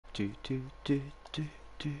Do do do do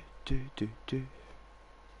do do do do.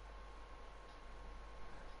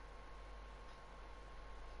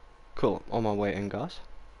 Cool, on my way in, guys.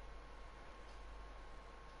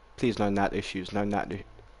 Please, no nat issues, no nat issues.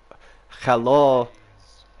 Hello.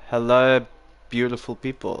 Hello, beautiful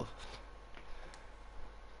people.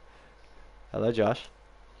 Hello, Josh.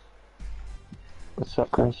 What's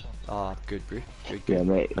up, Chris? Ah, good, bro. Good, Yeah, good.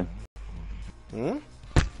 mate. Hmm?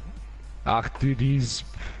 Ach, dude, he's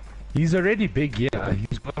already big, yeah.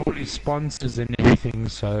 He's got all his sponsors and everything,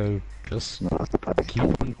 so just keep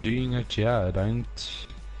on doing it, yeah. Don't.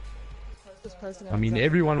 I mean,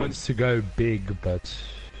 everyone wants to go big, but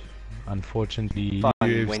unfortunately, Fun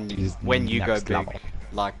UFC is when you go next big. level.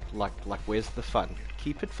 Like, where's the fun?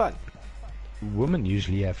 Keep it fun. Women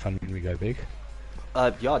usually have fun when we go big.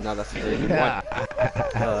 Yeah, no, that's a very good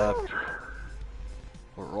one.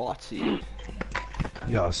 Righty.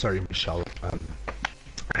 Yeah, sorry, Michelle.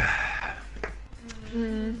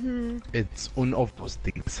 It's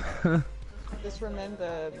unaufpostig. Just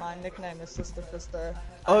remember, my nickname is Sister Fister.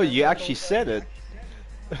 Oh, you actually said it.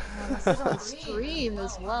 I said it on stream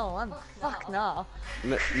as well. I'm fucked now.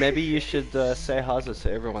 Maybe you should say Haza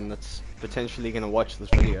to everyone that's potentially going to watch this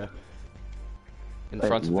video. In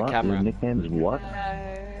front of the camera. Your nickname is what?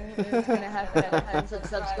 It's gonna happen at hands of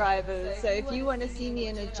subscribers. So if you want to see me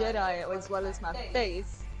in a Jedi as well as my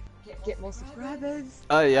face, get more subscribers.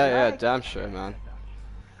 Oh yeah, yeah, damn sure, man.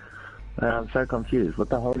 I'm so confused. What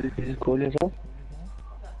the hell did you just call yourself?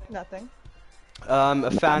 Nothing.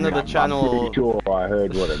 A fan of the channel. I'm pretty sure I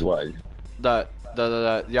heard what it was.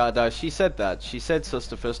 Yeah, no, she said that. She said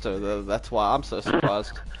Sister Fisto. That's why I'm so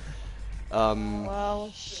surprised. Well,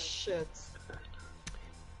 shit.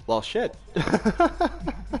 Well, shit.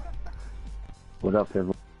 What up,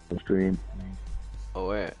 everyone? Stream. Oh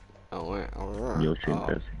wait. Your stream,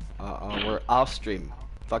 Chris. We're off stream.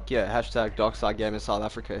 Fuck yeah. Hashtag Darkside Gaming South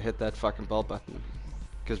Africa. Hit that fucking bell button.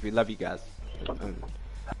 Because we love you guys.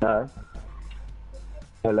 Hello?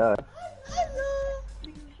 Hello?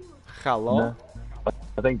 Hello? No.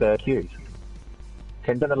 I think they're accused.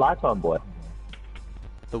 Can you turn the lights on, boy?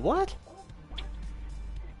 The what?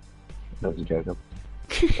 That was a joke.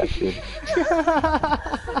 That's good.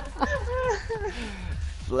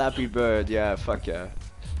 Flappy Bird, yeah, fuck yeah.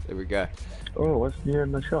 There we go. Oh, what's new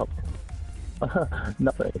in the shop?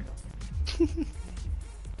 Nothing.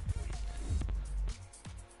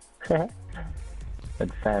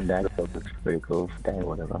 That fan dagger looks pretty cool. Dang,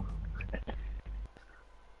 whatever.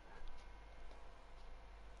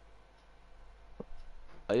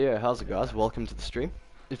 Oh yeah, how's it guys? Welcome to the stream.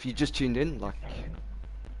 If you just tuned in, like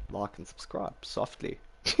and subscribe softly.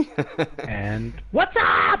 And what's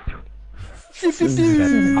up?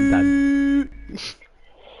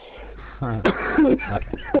 I'm done.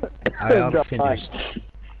 I am finished.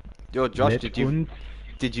 Yo, Josh, Let did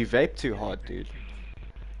you vape too hard, dude?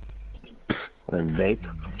 A vape?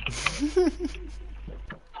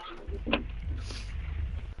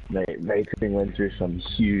 Vaping went through some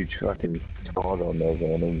huge fucking stardom over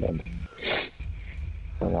in England. I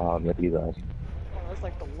don't know how I met you guys. That was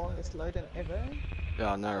like the longest load-in ever.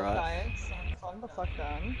 Yeah, I know, right? Guys, calm the fuck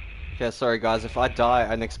down. Okay, sorry guys, if I die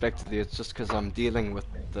unexpectedly, it's just because I'm dealing with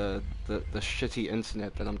the shitty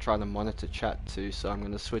internet that I'm trying to monitor chat to, so I'm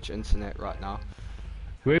gonna switch internet right now.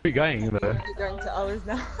 Where are we going, though? We're going to ours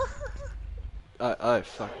now. Oh,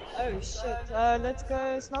 fuck. Oh shit, let's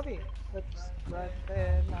go Snobby. That's right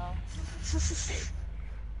there now.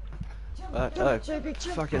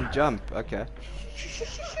 Fucking jump, okay.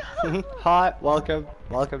 Hi, welcome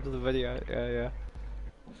to the video, yeah.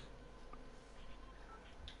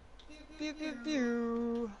 Pew pew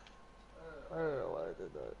pew. Oh, I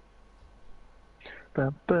did that.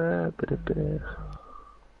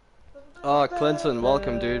 Oh, Clinton,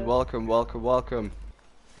 welcome dude, welcome.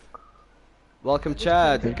 Welcome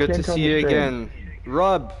Chad, good to see you again.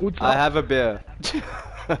 Rob, I have a beer.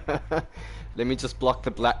 Let me just block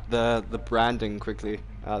the branding quickly.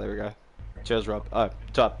 Ah, there we go. Cheers, Rob. Oh,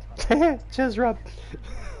 top. Cheers, Rob.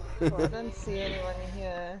 Oh, I don't see anyone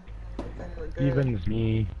here. I think we're good. Even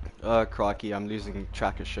me. Oh, crikey, I'm losing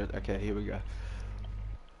track of shit. Okay, here we go.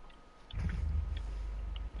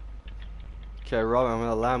 Okay, Rob, I'm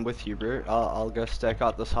gonna land with you, bro. I'll go stake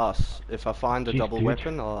out this house. If I find a double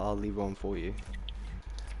weapon, I'll leave one for you.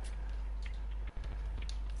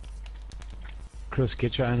 Chris,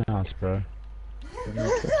 get your own house, bro.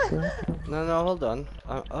 No, hold on.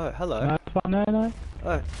 Oh, hello. No, it's fine, no.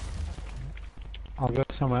 Oh. I'll go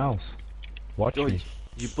somewhere else. Watch me.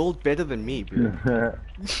 You build better than me, bro.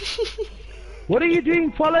 What are you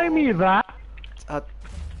doing? Follow me, right? I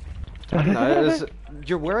don't know.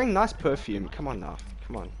 You're wearing nice perfume. Come on now.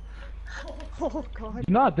 Come on. Oh god.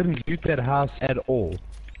 No, I didn't loot that house at all.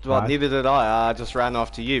 Well, Right. neither did I. I just ran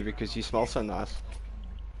after you because you smell so nice.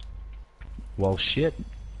 Well, shit.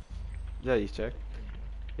 Yeah, you check.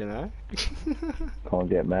 You know? Can't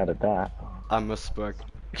get mad at that. I misspoke.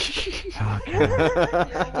 He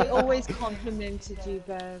always complimented you,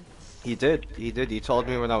 babe. He did. He told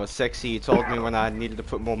me when I was sexy. He told me when I needed to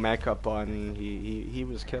put more makeup on. He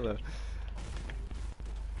was killer.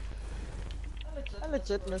 I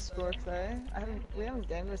legit miss Brooke though. We haven't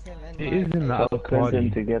gamed with him in He like... is in the other Clinton party.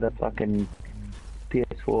 to get a fucking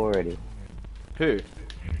PS4 already. Who?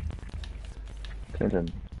 Clinton.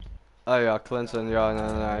 Oh yeah, Clinton. Yeah,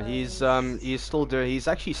 no. He's still doing. He's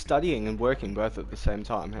actually studying and working both at the same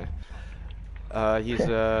time. Hey. He's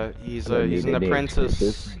an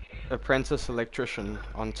apprentice electrician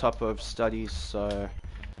on top of studies. So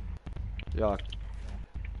yeah,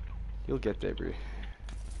 he'll get there, bro.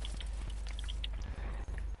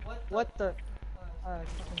 What the... Oh,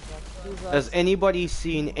 it's fucking God. Has anybody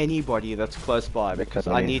seen anybody that's close by? Because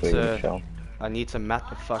I need to mat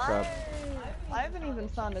the fuck up. I haven't even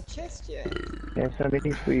found a chest yet. Yeah, so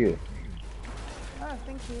many for you. Oh,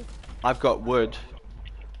 thank you. I've got wood.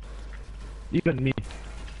 Even me.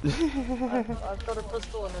 I've got a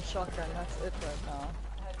pistol and a shotgun, that's it right now.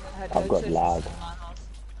 I had I've got chests lag. in my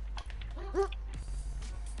house.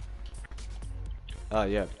 Oh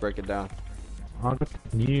yeah, break it down. I got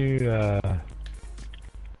a new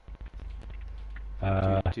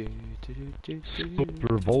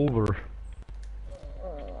revolver.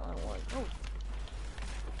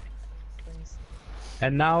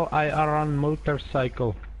 And now I are on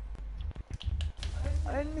motorcycle.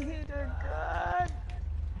 I need a gun.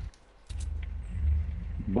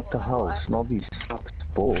 What the hell? Snobby sucks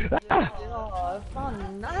balls. Oh, I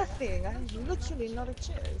found nothing. I have literally not a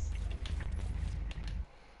chest.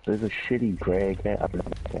 There's a shitty grey guy up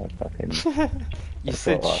there fucking... You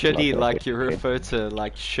said shitty not like you that good. refer to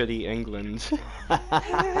like shitty England.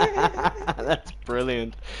 That's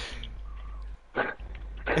brilliant.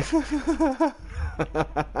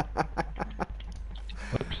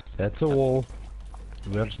 Oops, that's a wall.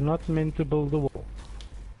 We're not meant to build a wall.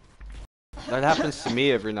 That happens to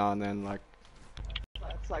me every now and then, like.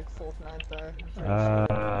 That's like Fortnite though.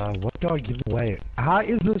 What do I give away? How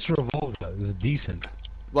is this revolver? Is it decent?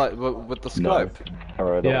 What, with the scope?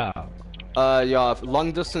 Yeah. Yeah,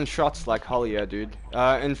 long distance shots like hell yeah, dude.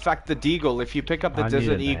 In fact, the deagle, if you pick up the I need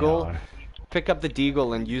desert an eagle, AR. pick up the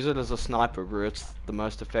deagle and use it as a sniper, bro. It's the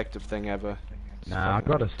most effective thing ever. It's Nah, I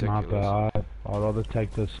fucking got a sniper. ridiculous. I'd rather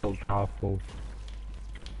take the assault rifle.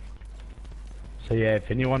 So yeah, if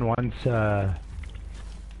anyone wants a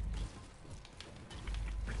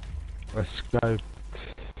scope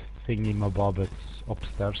thingy mabob, it's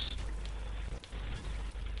upstairs.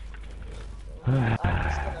 I'm just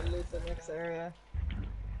gonna loot the next area.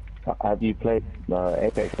 Have you played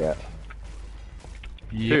Apex yet?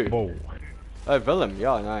 Yeah. Who? Oh, Willem,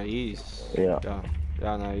 yeah, no, he's... Yeah.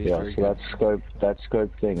 No, he's Yeah, very so good. that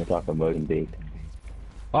scope thing is like a Mozambique.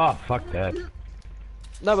 Oh, fuck that.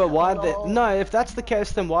 No, but why no, if that's the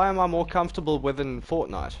case, then why am I more comfortable within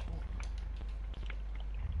Fortnite?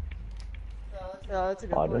 Yeah, that's a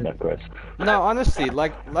good I don't point. know, Chris. No, honestly,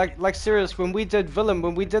 like serious, when we did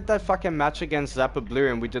that fucking match against Zappa Blue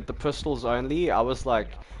and we did the pistols only, I was like,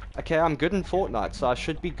 okay, I'm good in Fortnite, so I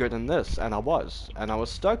should be good in this, and I was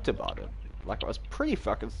stoked about it. Like, I was pretty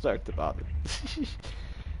fucking stoked about it.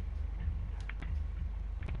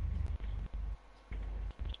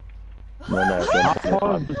 No,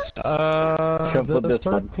 don't put this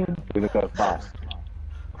one. We're gonna go fast.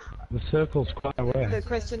 The circle's quite away. The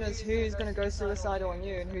question is who's gonna go suicidal on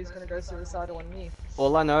you and who's gonna go suicidal on me.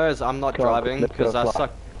 All I know is I'm not Go on, driving let's go because fly.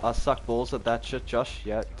 I suck balls at that shit, Josh.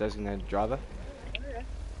 Yeah, designated driver.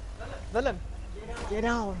 Willem, get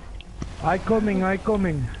down. I coming.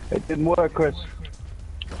 It didn't work, Chris.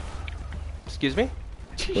 Excuse me?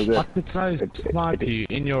 We're good. I could try to It- snipe it- you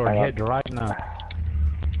in your hang on. head right now.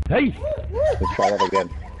 Hey! Let's try that again.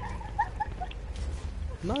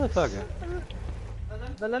 Motherfucker.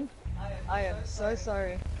 Willem, I am so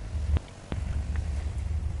sorry.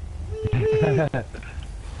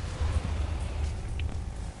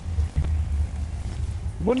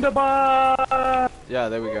 Wunderbar! Yeah,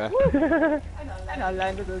 there we go. And I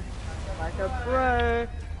landed it like a pro.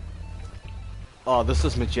 Oh, this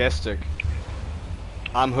is majestic.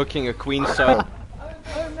 I'm hooking a queen cell.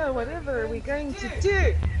 Oh no, whatever are we going to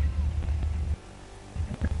do?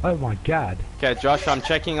 Oh my god. Okay, Josh, I'm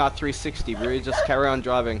checking our 360. Bro, just carry on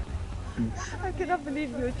driving. I cannot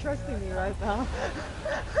believe you're trusting me right now.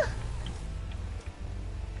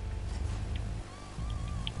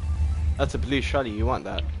 That's a blue shotty. You want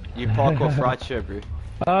that? You park off right here, bro.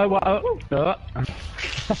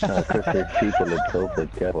 Chris, there's people in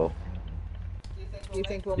Tilted, careful. Do you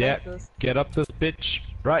think we'll Yeah, make this? get up this bitch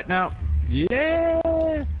right now. Yeah!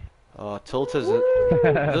 Oh, Tilt is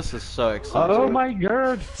this is so exciting. Oh my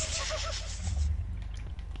god!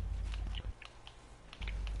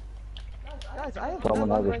 Guys, I have Someone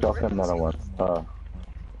no has a long-range shotgun that I weapons. want.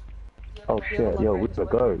 Oh shit, yo, we gotta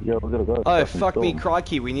go. Yo, we gotta go. Oh, Fucking fuck me, storm.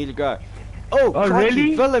 crikey, we need to go. Oh, crikey,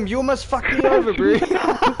 really? Willem, you almost fucked me over, bro.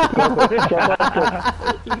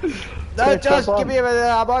 No, just give me a minute,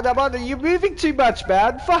 I'm on, you're moving too much,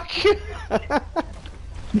 man, fuck.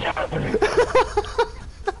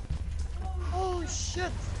 Oh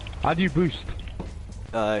shit! How do you boost? Hit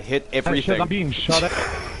Oh, shit, everything. I'm being shot at.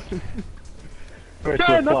 Chris, No,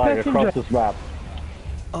 we're not flying passenger. across this map.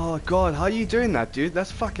 Oh god, how are you doing that, dude?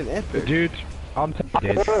 That's fucking epic. Dude, I'm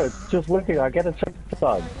dead. No, it's just working. I get it second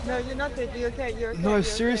time. No, you're not dead. You're okay. You're okay. No, you're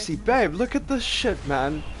seriously, babe, look at this shit,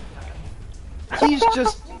 man. He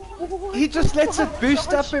just lets it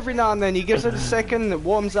boost up every now and then. He gives it a second, it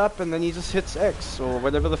warms up, and then he just hits X, or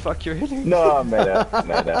whatever the fuck you're hitting. No, I made it.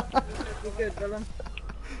 Okay. You're good, Willem.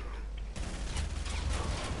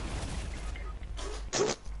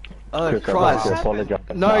 Oh Chris, I Christ. have to apologize.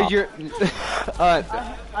 No, you're... I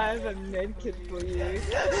have a med kit for you.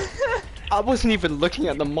 I wasn't even looking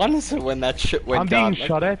at the monitor when that shit went I'm down. being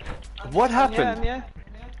shot at. What happened? Yeah.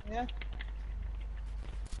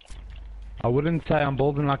 I wouldn't say I'm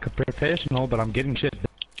bowling like a professional, but I'm getting shit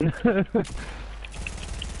done.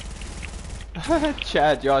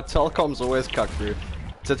 Chad, your telecom's always cut through.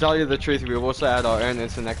 To tell you the truth, we've also had our own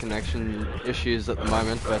internet connection issues at the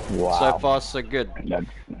moment, but Wow. so far so good.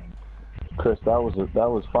 Chris, that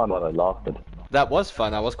was fun when I laughed at. That was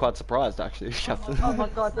fun. I was quite surprised actually. Oh my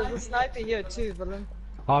god, there's a sniper here too, Willem.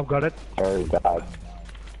 I've got it. Very bad.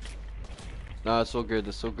 No, it's all good.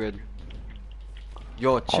 It's all good.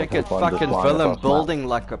 Yo, check have it, fun just fucking flying Willem across building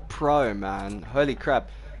like a pro, man. Holy crap.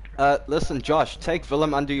 Listen, Josh, take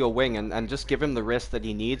Willem under your wing and just give him the rest that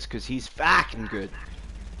he needs, because he's fucking good.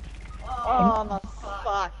 Oh my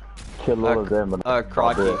fuck. Kill all of them and Oh,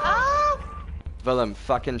 crikey. Ah! Willem,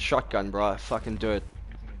 fucking shotgun, bro. Fucking do it.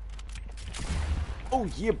 Oh,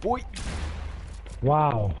 yeah, boy.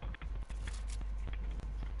 Wow.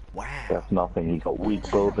 Wow. that's nothing. He got weak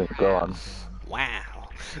building. Go on. Wow.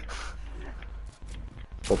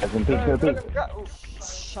 Look, I can peek, go peek. Oh,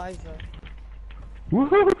 Scheiße.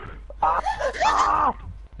 Woohoo!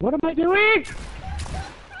 What am I doing?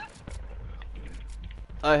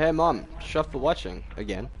 Oh, hey, Mom. Shut for watching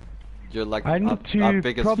again. You're like I need our to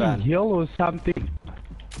biggest probably fan. heal or something.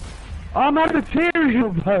 I'm out of material,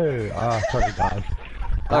 bro! Ah, sorry guys.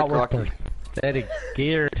 Oh, That was crikey. pathetic.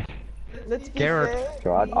 Scared. Let's be Garrett. fair.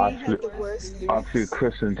 So we had the worst I loot. flew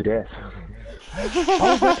Chris into death.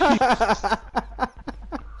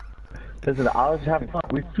 Listen, I was having fun.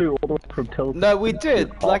 We flew all the way from Tilton. No, we did,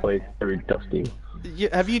 like- Halfway through Dusty.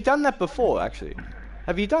 Have you done that before, actually?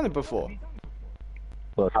 Have you done it before?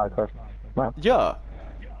 Well, hi, Chris. Well, Yeah.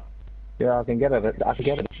 yeah, I can get it. I can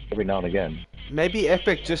get it every now and again. Maybe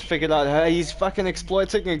Epic just figured out, hey, he's fucking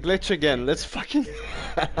exploiting a glitch again. Let's fucking...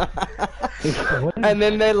 And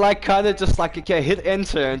then they like kind of just like, okay, hit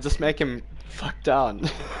enter and just make him fuck down.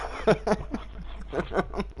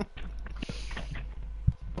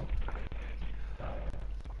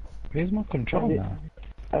 Where's my control now?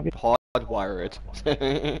 Hardwire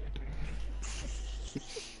it.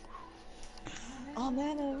 Oh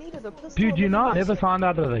man, I needed a pistol. Dude, you know I never found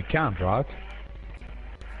out of the account, right?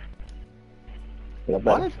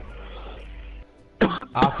 What?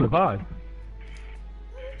 I survived.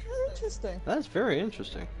 Interesting. That's very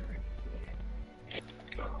interesting.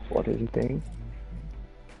 What is he saying?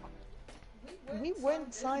 We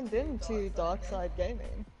weren't signed in to Darkside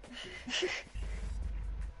Gaming.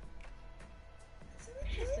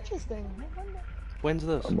 Interesting. I wonder. When's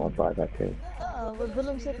this? I'm not by that too. Ah, but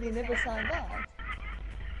Willem said he never signed out.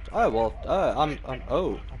 Oh, well,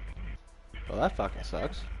 oh. Well, that fucking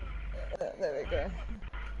sucks. There we go.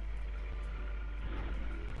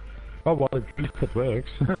 Oh well, at least it works.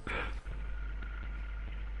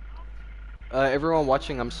 Everyone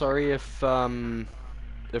watching, I'm sorry if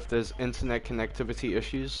there's internet connectivity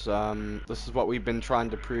issues. This is what we've been trying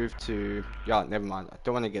to prove to... Yeah, never mind. I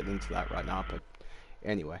don't want to get into that right now, but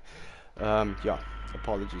anyway. Yeah,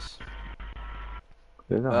 apologies.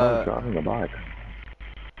 There's no man driving a bike.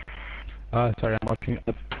 Sorry, I'm watching.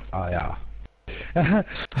 Oh yeah.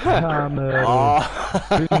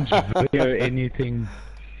 Binge video anything.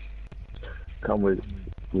 Come with,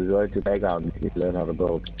 we go to playground and you learn how to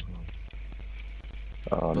build.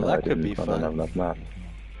 Oh Well, no, that I could didn't. be I don't fun. have enough math.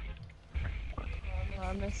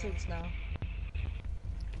 a message now.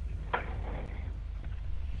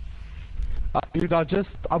 Dude,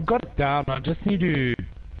 I've got it down. I just need to,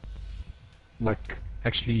 like,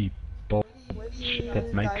 actually build shit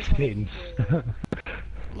that makes sense.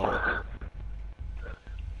 Where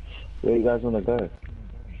do you guys want to go?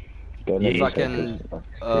 Fucking,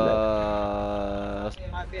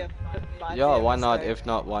 yeah, why not? If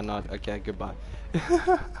not, why not? Okay, goodbye.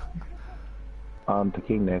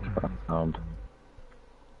 Picking next round.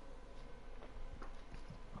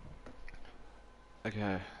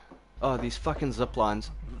 Okay. Oh, these fucking zip lines.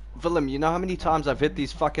 Willem, you know how many times I've hit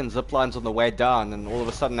these fucking zip lines on the way down and all of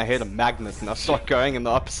a sudden I hit a magnet and I start going in the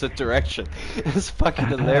opposite direction. It's fucking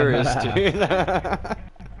hilarious, dude.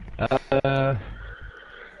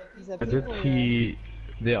 I did see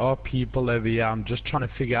there are people over here. I'm just trying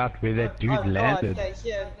to figure out where that dude landed. Okay,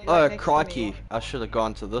 here, Oh, next to crikey. me. I should have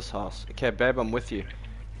gone to this house. Okay, babe, I'm with you.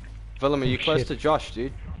 Willem, are you close shit. to Josh,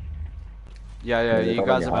 dude? Yeah, Yeah, you there's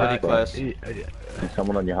guys someone are on pretty your house, close. There's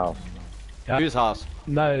someone on your house. Whose house?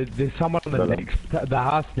 No, there's someone on the Willem. the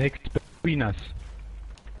house next between us.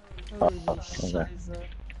 Holy okay.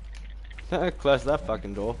 shit. Close that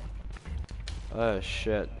fucking door. Oh,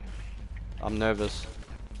 shit. I'm nervous.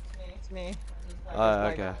 It's me. Oh,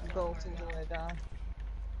 okay. Built all the way down.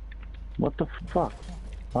 What the fuck?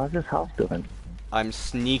 How's this house doing? I'm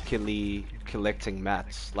sneakily collecting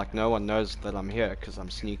mats. Like, no one knows that I'm here because I'm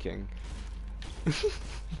sneaking.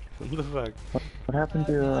 What the fuck? What happened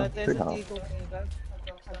to There's Free a House? deagle for you though.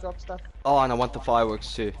 I dropped stuff. Oh, and I want the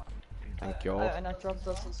fireworks too. Thank you all. And I dropped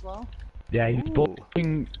this as well. Yeah, he's Ooh.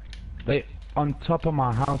 building. They on top of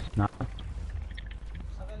my house now.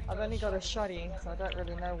 I've only got a shotty, so I don't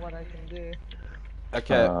really know what I can do.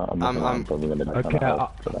 Okay, I'm probably gonna be Okay, I'm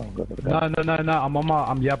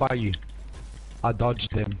here by you. I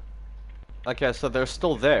dodged them. okay, so they're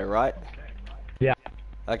still there, right? Yeah.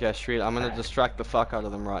 Okay, Shead, I'm gonna distract the fuck out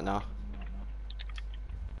of them right now.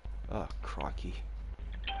 Oh, crikey.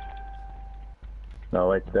 No,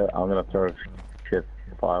 wait, I'm gonna throw shit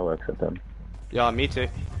fireworks at them. Yeah, me too.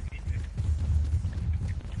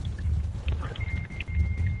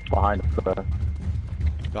 Behind us,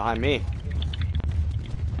 Behind me.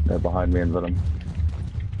 they're behind me and Willem.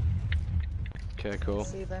 Okay, cool.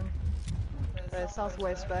 See them. They're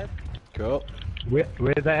southwest, babe. Cool. Where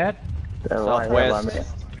they at? They're right here by me.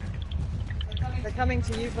 Southwest. They're coming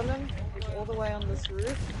to you, Willem. All the way on this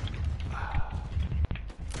roof.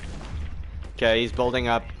 Okay, he's building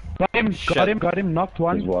up. Shit. Got him, knocked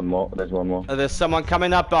There's one. one more. There's someone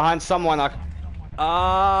coming up behind someone.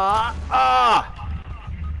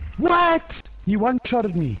 What? He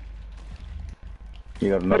one-shotted me.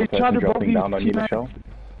 You got another He tried person to dropping bomb down on his you, teammate. Michelle?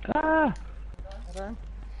 Ah. Hold on.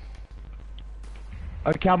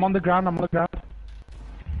 Okay, I'm on the ground.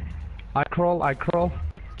 I crawl.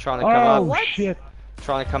 Trying to come Oh up. What? shit.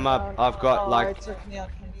 Trying to come up. I've got like. It took me out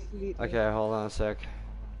completely. Okay, hold on a sec.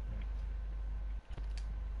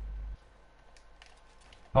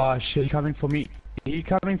 Oh shit, he coming for me.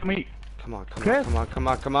 Come on, Chris? come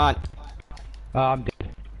on. I'm dead.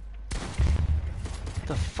 What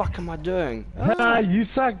the fuck am I doing? Ah, you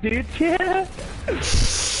suck, dude. Yeah.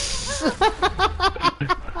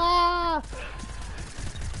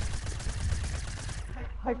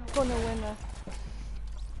 I'm gonna win it.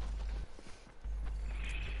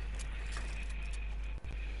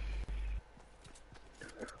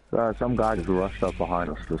 Some guy just rushed up behind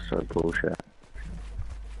us. This is so bullshit.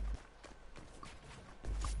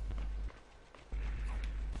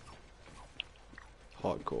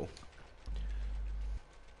 Hardcore.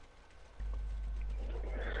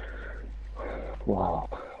 Wow,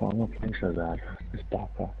 why am I playing so bad? This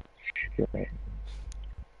backpack. Shit.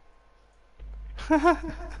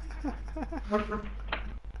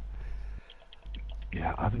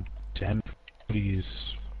 Yeah, I haven't jammed these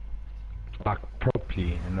like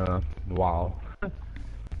properly in a while.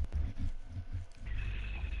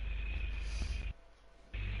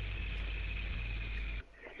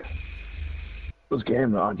 This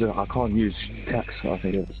game, I can't use text. I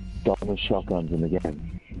think it's double shotguns in the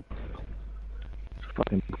game. Just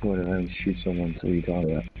fucking point it and shoot someone till you die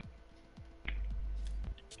there.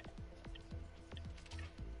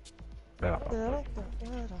 Yeah.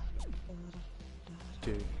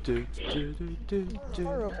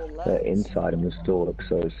 Horrible The lads. inside in the store looks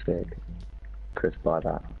so sick. Chris, buy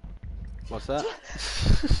that. What's that?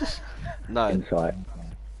 No, Inside.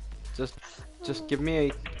 just give me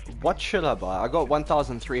a. What should I buy? I got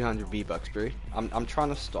 1,300 V-Bucks, bro. I'm trying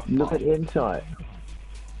to stock. Look at inside.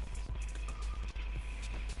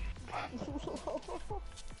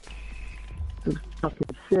 This is fucking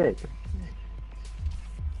sick.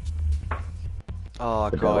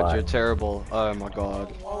 Oh god, you're terrible. Oh my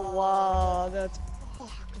god. Oh wow, that's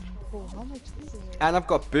fucking cool. How much is it? And I've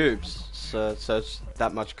got boobs, so it's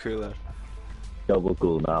that much cooler. Double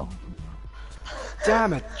cool now.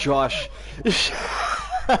 Damn it, Josh.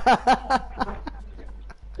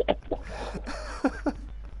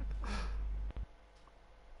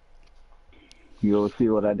 You'll see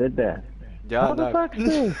what I did there. Yeah, no.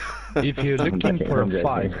 If you're looking for a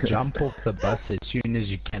fight, jump off the bus as soon as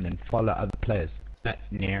you can and follow other players.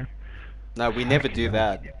 Near. No, we never do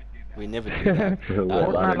that. We never do that.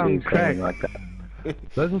 Fortnite on crack.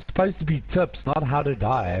 Those are supposed to be tips, not how to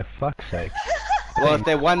die, fuck's sake. Well, if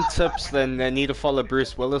they want tips, then they need to follow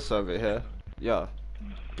Bruce Willis over here. Yeah,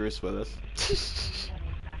 Bruce Willis.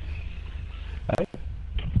 Okay.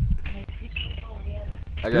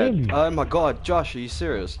 Really? Oh my god, Josh, are you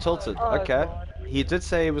serious? Tilted. Okay. God. He did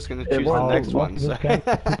say he was going to choose the next one. So. Put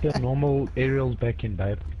the normal aerials back in,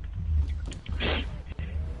 babe.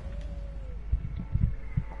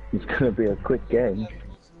 It's gonna be a quick game.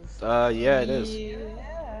 Yeah, it is. Yeah.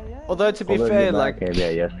 Although to be Although fair, the like came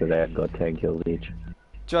there yesterday and got 10 kills each.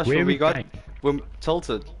 Josh, Where when we got going? when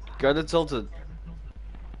Tilted, go to Tilted.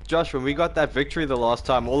 Josh, when we got that victory the last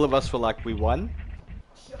time, all of us were like, we won.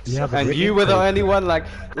 Yeah, but And we're you were the equal. only one, like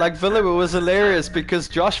Willem, it was hilarious because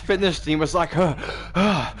Josh finished and he was like,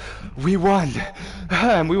 we won.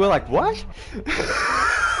 And we were like, what?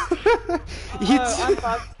 I'm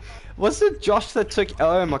fucked. Was it Josh that took,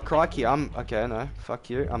 oh my crikey, okay, no, fuck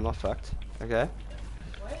you, I'm not fucked, okay.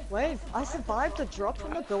 Wait, I survived a drop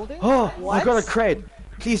from the building? Oh, what? I got a crate,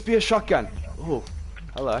 please be a shotgun. Oh,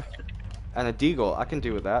 hello. And a deagle, I can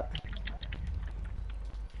do with that.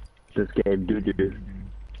 This game doo-doo.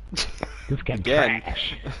 This game Again.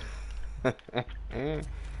 trash. I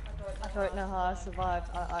don't know how I survived.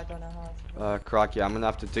 I don't know how I survived. Crikey, I'm gonna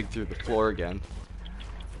have to dig through the floor again.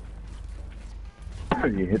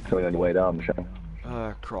 You hit something on the way down, Michelle.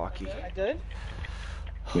 Crikey. I did?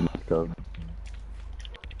 You must have.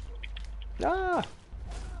 Ah!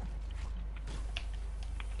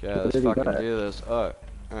 Okay, Where let's did he fucking go? do this. Oh,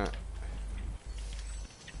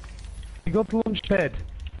 You got the launch pad.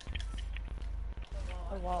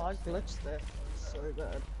 Oh wow, I glitched there. So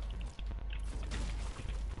bad.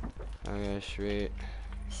 okay, sweet.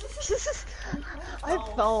 I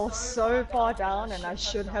fell so far down and I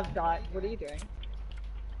should have died. What are you doing?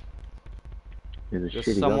 There's a There's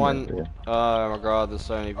shitty someone. gun Oh my god, there's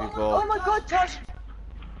so many Oh people. my god, Josh!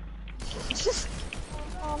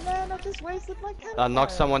 Oh man, I just wasted my campfire. Knock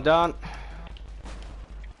someone down.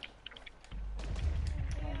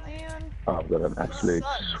 Oh man. Oh, I've got an absolute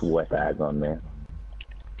sweat bag on me.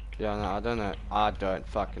 Yeah, no, I don't know. I don't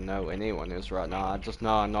fucking know who anyone is right now. I just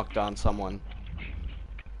know I knocked down someone.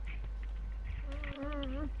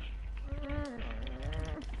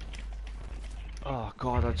 Oh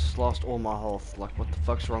god, I just lost all my health. Like, what the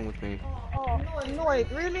fuck's wrong with me? Oh,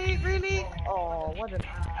 annoyed. Really? Really? Oh, what an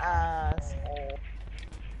asshole.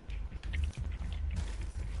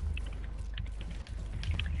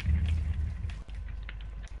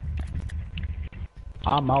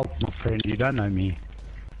 I'm out, my friend. You don't know me.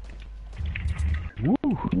 Woo!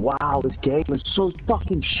 Wow, this game is so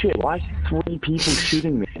fucking shit. Why is 3 people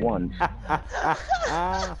shooting me at once?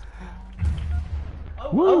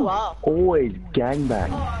 Oh wow. Always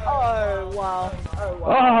gangbang. Oh wow. Oh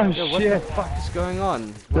wow. Oh Yeah, what the shit! fuck is going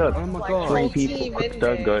on? Look, Oh my Like god. 3 whole team people. in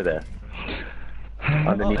Don't there. go there.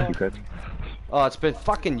 Underneath you, Chris. Oh, it's been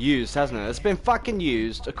fucking used, hasn't it? It's been fucking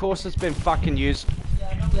used. Of course it's been fucking used.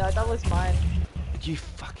 Yeah, that was mine. You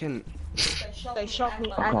fucking... They shot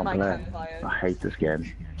me I and can't my play. campfire. I hate this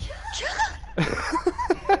game.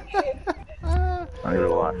 I'm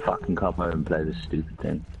gonna like fucking come home and play this stupid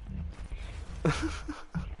thing.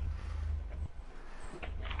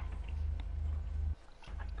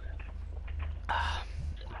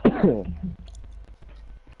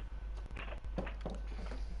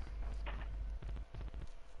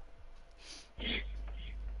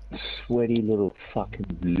 Sweaty little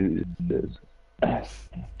fucking losers.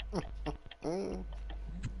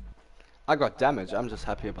 I got damage, I'm just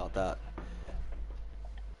happy about that.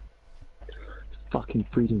 Fucking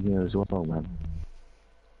freezing here as well, man.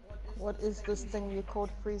 What is this thing you called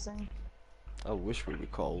freezing? I wish we were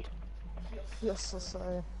cold. Yes, so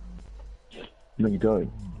sorry. No, you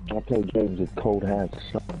don't. I play games with cold hands.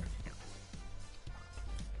 So.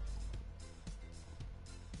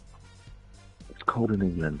 It's cold in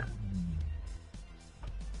England.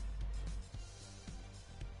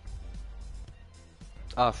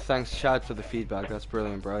 Oh, thanks Chad for the feedback, that's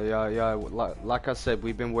brilliant bro. Yeah, like I said,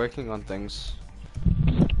 we've been working on things.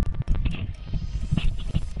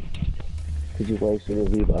 Did you waste your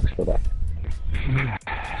V-Bucks for that?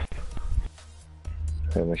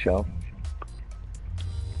 Hey, Michelle.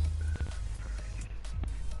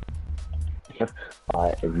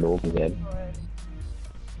 I ignored me then.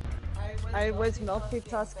 I was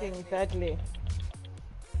multitasking badly.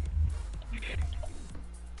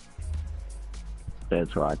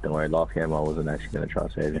 That's right, don't worry, last game I wasn't actually gonna try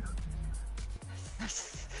to save you.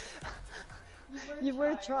 You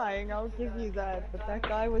were trying, I'll give you that, but that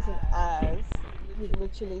guy was an ass. He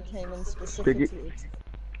literally came in specifically.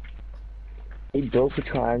 He broke a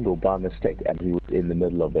triangle by mistake and he was in the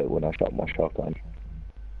middle of it when I shot my shotgun.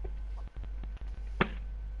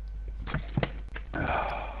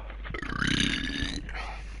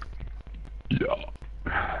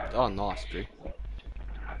 Oh, nice, dude.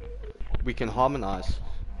 We can harmonize.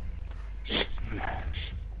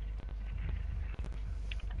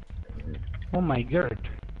 Oh my god.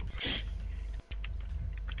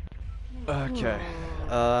 Okay.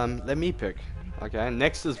 Let me pick. Okay,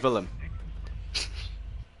 next is Willem.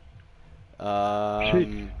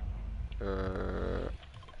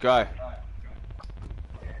 Go.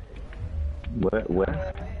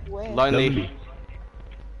 Where? Lonely.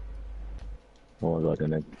 Oh my god,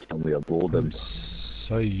 gonna tell me of all them.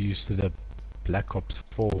 So used to the Black Ops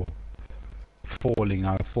 4 falling.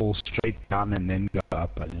 I fall straight down and then go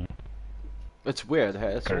up. I know. It's weird,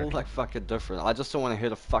 hey? It's all like fucking different. I just don't want to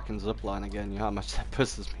hit a fucking zip line again. You know how much that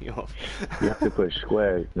pisses me off. You have to push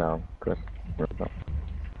square now, Chris.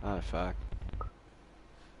 Oh fuck.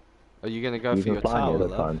 Are you gonna go You for can your find tower the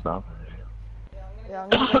though? times now. Yeah, I'm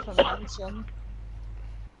gonna go for mansion.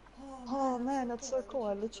 Oh man, that's so cool.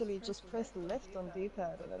 I literally just pressed left on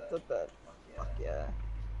D-pad and it did that. Fuck yeah.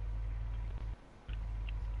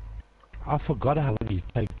 I forgot how long it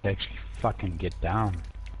takes to actually fucking get down.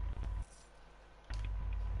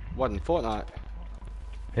 What, in Fortnite?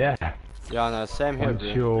 Yeah. Yeah, no, same here, Once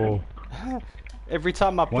bro. you're... Every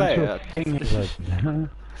time I play it, it.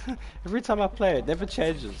 every time I play it never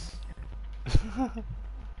changes.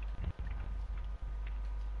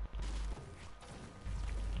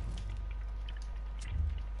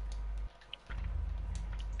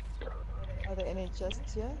 Are there any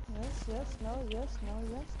chests here? Yes, yes, no, yes, no,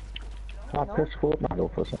 yes. I pressed Fortnite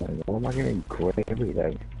off or something. Why am I getting grey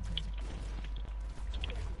everything?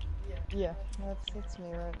 Yeah, that's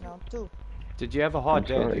me right now too. Did you have a hard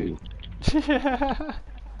day, sorry. dude?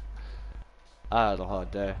 I had a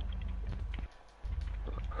hard day.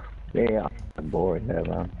 Yeah, I'm boring there,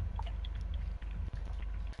 man.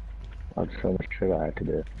 I had so much shit I had to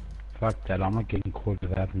do. Fuck that, I'm not getting caught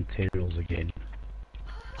without materials again.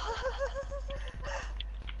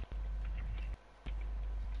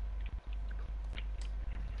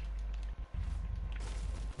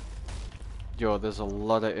 Yo, there's a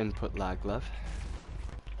lot of input lag left.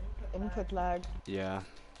 Input lag. Yeah.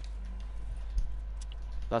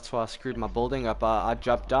 That's why I screwed my building up. I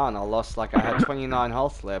jumped down. I lost like I had 29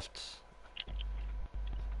 health left.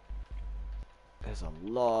 There's a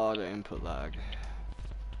lot of input lag.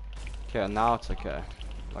 Okay, now it's okay.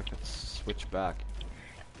 I can switch back.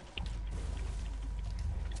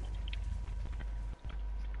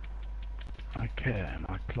 Okay,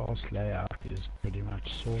 my class layout is pretty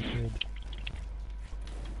much sorted.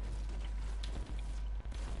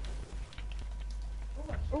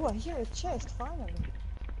 Oh, I hear a chest, finally.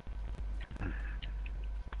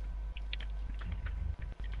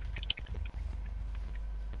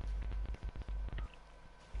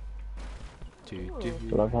 I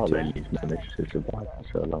love how Lenny's managed to survive for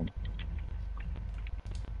so long.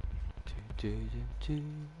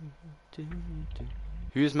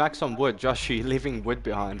 Who's max on wood? Josh, are you leaving wood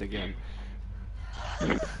behind again?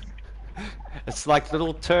 It's like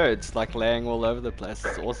little turds, like laying all over the place.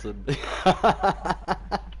 It's awesome. I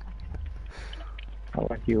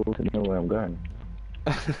like you all to know where I'm going.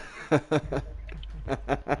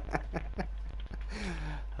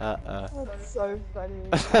 That's so funny.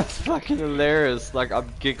 That's fucking hilarious. Like,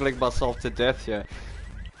 I'm giggling myself to death here.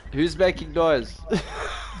 Who's making noise?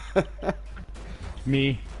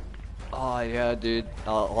 Me. Oh, yeah, dude.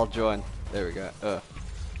 I'll join. There we go.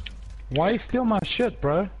 Why you steal my shit,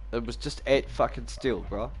 bro? It was just 8 fucking steel,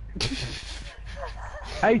 bro.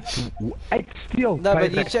 8 steel. No,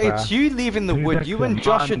 but it's you leaving the Dude, wood. that's You and the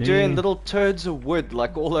Josh are doing money. little turds of wood,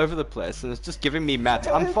 like, all over the place. And it's just giving me mats.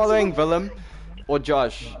 I'm following Willem or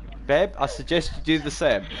Josh. Babe, I suggest you do the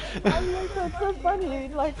same. I'm like, that's so funny,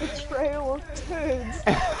 like a trail of turds.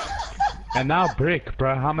 And now brick,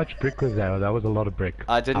 bro. How much brick was that? That was a lot of brick.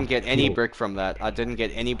 I didn't get any steel. brick from that. I didn't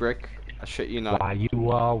get any brick. I shit you not. Why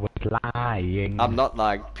you always lying? I'm not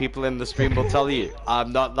lying. People in the stream will tell you.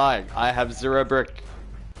 I'm not lying. I have 0 brick.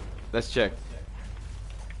 Let's check.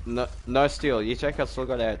 No, no steal. You check. I still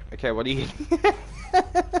got 8. Okay, what are you?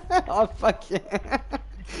 Oh fuck yeah!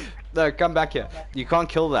 No, come back here. You can't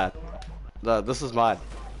kill that. No, this is mine.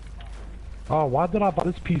 Oh, why did I buy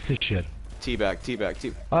this piece of shit? Teabag, teabag,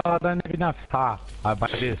 teabag. Oh, I don't have enough. Ha! I buy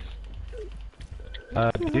this.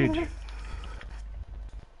 Dude.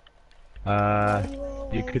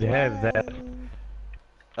 You could have that.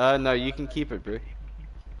 No, you can keep it, bro.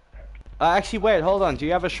 Actually, wait, hold on. Do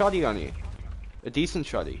you have a shoddy on you? A decent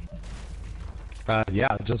shoddy? Yeah,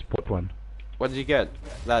 I just bought one. What did you get?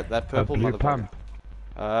 That purple A blue motherfucker? pump.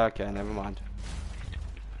 Okay, never mind.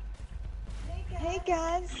 Hey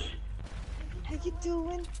guys, how you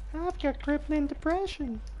doing? I've got crippling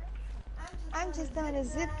depression. I'm just on a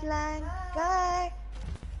zip line. Bye.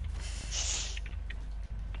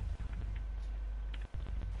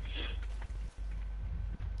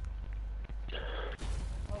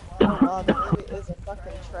 Oh wow, there really is a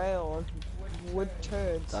fucking trail of wood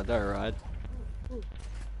turds. I know, right?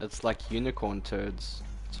 It's like unicorn turds.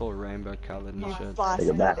 It's all rainbow colored and shit. Take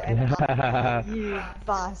it back. You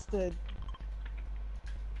bastard.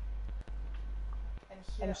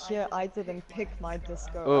 And here I didn't pick my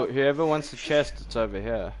disco. Oh, whoever wants a chest, it's over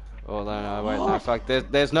here. Oh no, wait, no, fuck.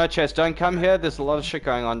 There's no chest. Don't come here. There's a lot of shit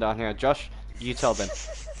going on down here. Josh, you tell them.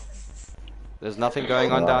 There's nothing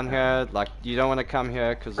going on down here. Like, you don't want to come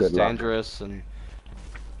here because it's dangerous and,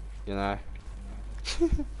 you know.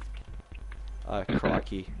 Oh,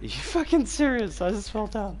 crikey. Are you fucking serious? I just fell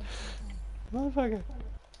down. Motherfucker.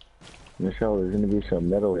 Michelle, there's gonna be some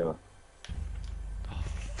metal here.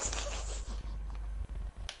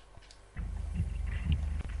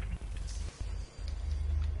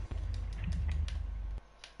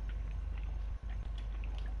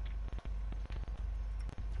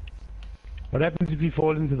 What happens if you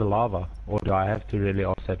fall into the lava? Or do I have to really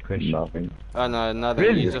ask that question? Nothing. Oh no, nothing.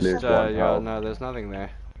 Really? You just, yeah, no, there's nothing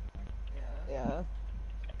there. Yeah.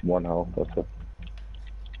 One hole, that's it.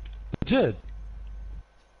 Legit?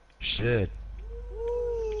 Shit.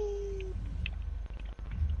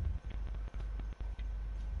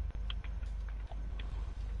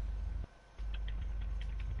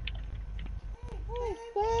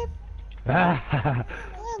 I'm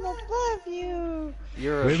above you.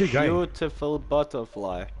 You're a beautiful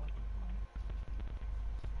butterfly.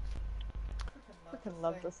 Fucking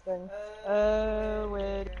love this thing.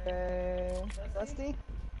 Where'd it go? Dusty?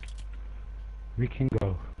 We can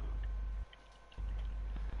go.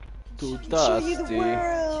 To Show you the Dusty.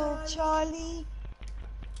 world, Charlie.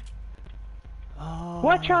 Oh.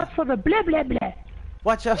 Watch out for the blah blah blah.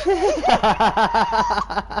 Watch out.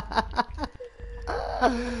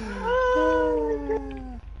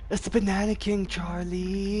 It's the Banana King,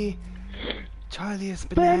 Charlie. Charlie is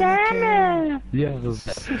Banana King. Yeah, those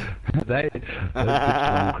bitches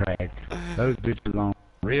on crack. Those bitches on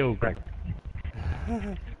real crack.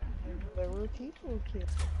 There were people killed.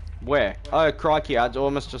 Where? Oh, crikey, I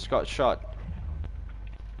almost just got shot.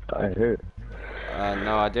 I heard.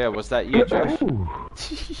 No idea. Was that you, Josh?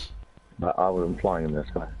 But I wasn't flying in this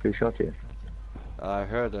guy. Who shot you? I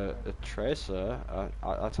heard a tracer.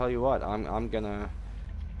 I'll tell you what. I'm gonna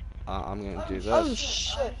do this. Oh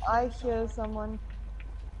shit! I hear someone.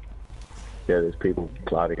 Yeah, there's people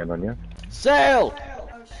clouding in on you. Sail!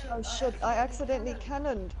 Oh shit! I accidentally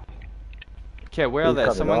cannoned. Okay, where are they?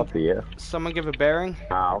 Who's coming after you? Someone give a bearing.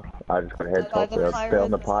 Ow! I just got a head top there. They're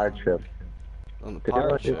on the pirate ship. On the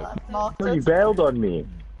pirate ship. Oh, you bailed on me.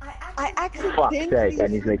 I accidentally. Fuck's sake!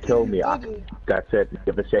 And he's gonna kill me. That's it.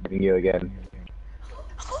 Never saving you again.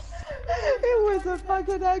 It was a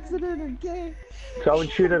fucking accident, okay? Someone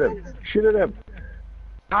shoot at him. Shoot at him.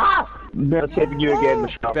 Ah! Never saving you again,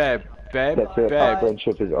 Michelle. Babe, That's it. Our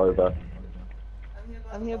friendship is over.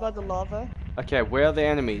 I'm here by the lava. Okay, where are the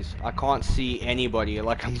enemies? I can't see anybody.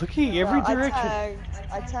 Like, I'm looking every direction.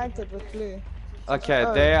 I tagged it with blue. Okay,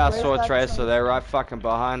 Oh, there I where's saw a that tracer. thing? They're right fucking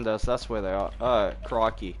behind us. That's where they are. Oh,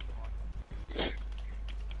 crikey.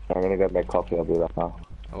 I'm gonna go make coffee. I'll do that now.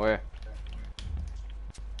 Where?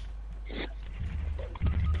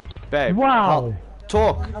 Babe. Wow.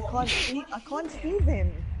 Talk. I can't see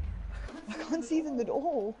them. I can't see them at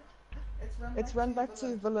all. It's run back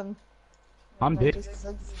to Willem. I'm dead.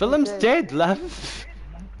 Willem's dead, love.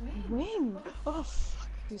 When? Oh fuck.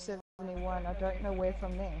 271. I don't know where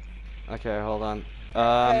from there. Okay, hold on.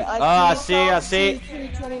 Okay, I see.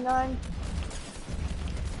 329.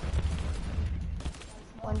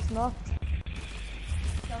 One's knocked.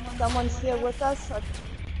 Someone's here with us.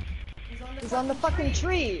 He's on the fucking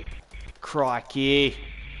tree. Crikey.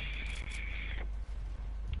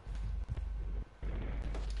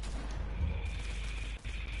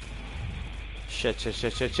 Shit.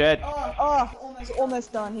 Oh, He's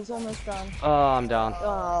almost done, he's almost done. Oh, I'm down.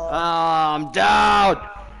 Oh, I'm down!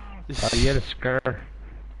 Oh, you had a scare.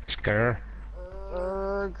 Scare.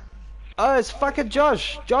 erg. Oh, it's fucking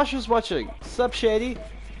Josh. Josh is watching. Sup, Shady?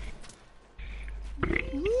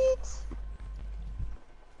 Yeet.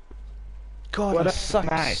 God, What I up, suck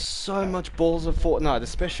mate? so much balls of Fortnite,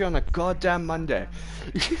 especially on a goddamn Monday.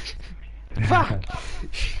 Fuck!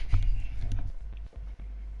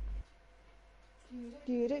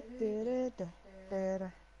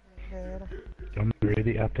 I'm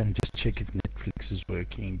already up and just check if Netflix is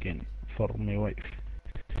working again. Follow me away.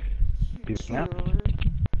 Peace out.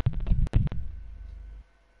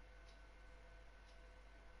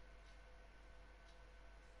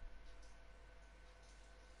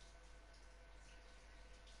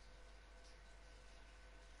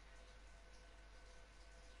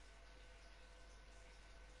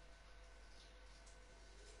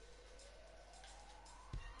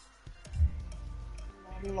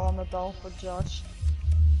 Llama bell for Josh.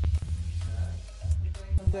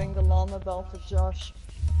 I'm doing the llama bell for Josh.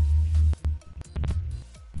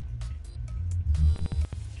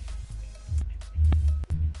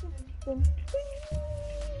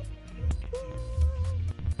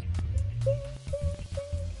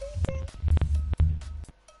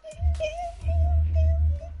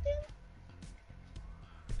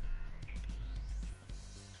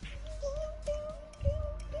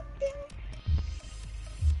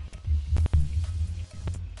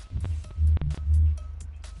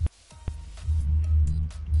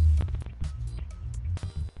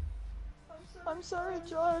 I'm sorry,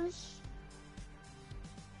 Josh.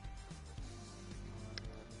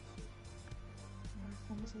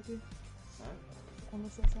 What must I do? What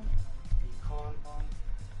must I say?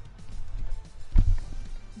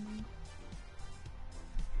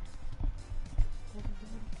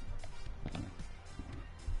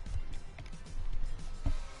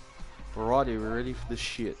 Alrighty, we're ready for the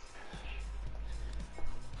shit.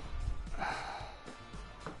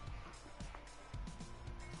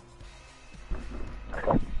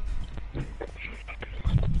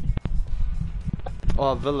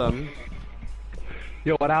 Oh, Willem.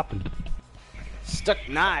 Yo, what happened? Stuck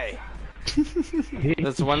nigh.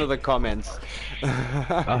 That's one of the comments.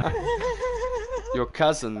 Your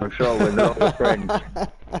cousin. I'm sure we're not friends.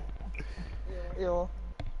 Yeah.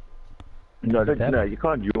 No, you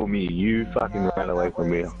can't duel me. You fucking ran away from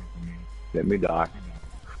me. Let me die.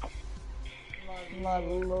 My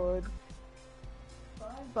lord.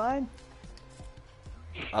 Fine.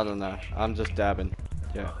 I don't know. I'm just dabbing.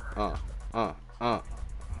 Yeah. There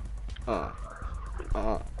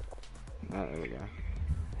we go.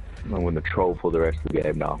 I'm gonna troll for the rest of the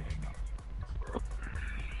game now.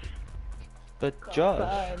 But Josh,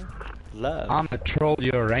 Fine. love. I'm a troll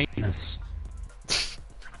Uranus.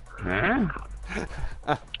 Huh?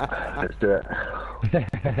 Let's do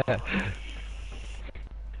it.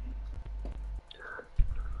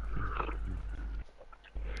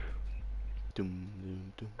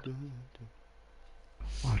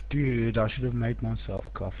 Oh, dude, I should have made myself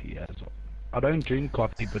coffee as well. I don't drink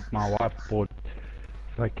coffee, but my wife bought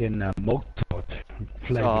fucking milk tart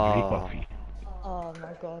flavored coffee. Oh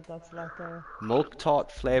my god, that's like a... Milk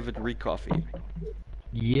tart flavored recoffee.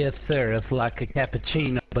 Yes, sir. It's like a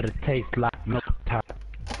cappuccino, but it tastes like milk tart.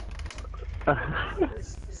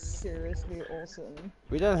 seriously awesome.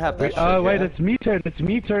 We don't have that Wait, shit oh, wait, here. it's me turn. It's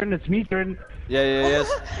me turn. It's me turn. Yeah, yes.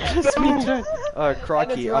 It's me turn. Oh, And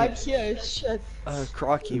crikey. it's right here, shit. Oh,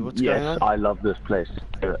 crikey. What's Yes, going on? I love this place.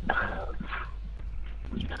 Do it.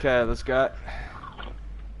 Okay, let's go.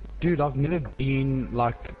 Dude, I've never been,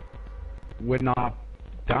 like, when I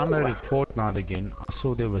downloaded Fortnite again, I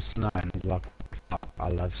saw there was snow, and I was like, fuck, I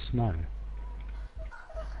love snow.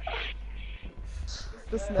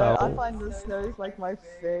 The snow, I So- find the snow is like my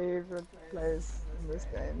favorite place in this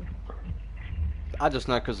game. I just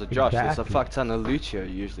know because of Josh. There's a Exactly. fuck ton of loot here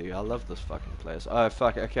usually. I love this fucking place. Oh,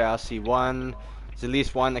 fuck. Okay, I see one. There's at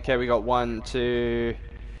least one. Okay, we got 1, 2.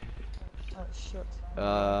 Oh shit.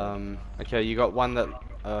 Okay, you got one that...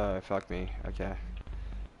 Oh, fuck me. Okay.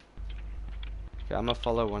 Okay, I'm gonna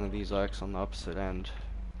follow one of these oaks on the opposite end.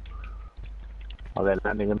 Are they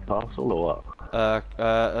landing in the castle or what?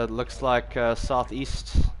 It looks like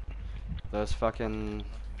southeast. Those fucking...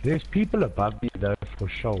 There's people above me, though, for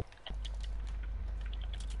sure.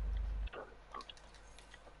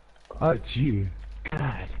 Oh, it's you.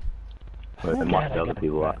 God. Well, there might be other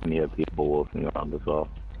people. I can hear people walking around as well.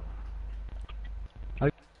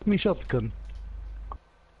 Give me shotgun.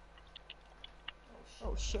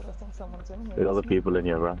 Oh shit, I think someone's in here. There's other isn't people in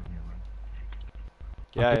here, bro.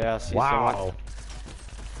 Yeah, I see someone. Wow.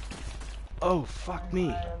 Oh, fuck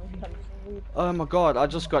me. Oh my god, I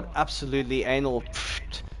just got absolutely anal.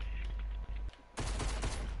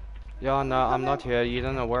 Yeah, no, I'm not here. You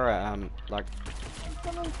don't know where I am. Like,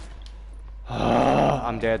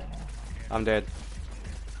 I'm dead. I'm dead.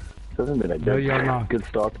 Doesn't mean I No, did. you're not. Good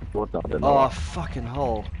start to Fortnite. Oh, fucking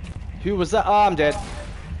hell. Who was that? Oh, I'm dead.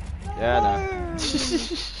 Yeah,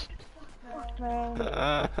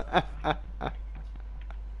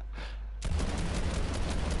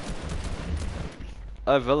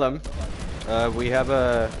 no. Willem, we have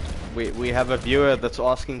a viewer that's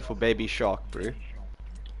asking for Baby Shark, bro.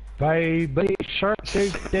 Baby shark, do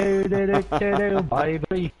do do do do do,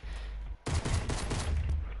 baby.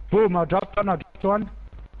 Boom! I dropped one.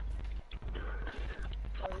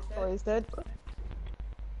 Oh, he's dead.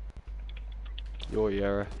 Yo,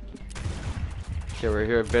 Yara. Okay, we're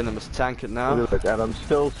here. Venomous tank it now. Look at that, and I'm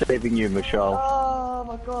still saving you, Michelle. Oh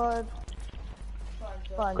my god.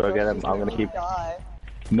 Fine, Go get him. he's I'm gonna keep. Die.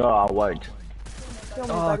 No, I won't. Kill me,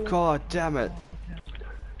 Oh buddy. god damn it.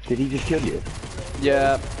 Did he just kill you?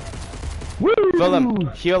 Yeah. Woo! Willem,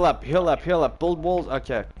 heal up. Build walls.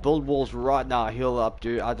 Okay, build walls right now. Heal up,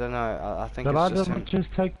 dude. I don't know. I think But it's I just don't him.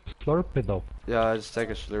 just take slurpee though. Yeah, just take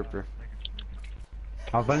a slurper.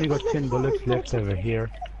 I've only got 10 bullets left over here.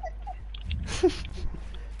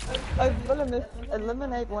 Oh, Willem,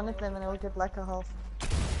 eliminate one of them and it'll get like a health.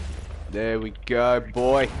 There we go,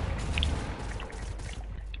 boy.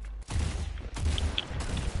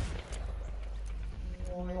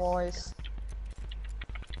 Nice.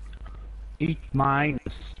 Eat mine.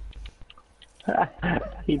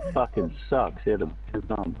 He fucking sucks. Hit him. His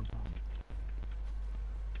thumb.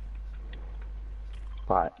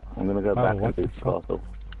 Right, I'm gonna go back what to the this fuck? castle.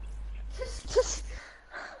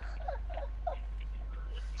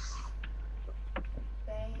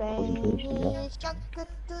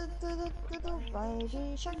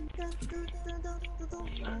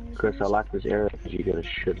 Chris, I like this area because you get a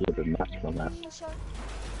shitload of maps from that.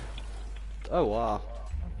 Oh wow.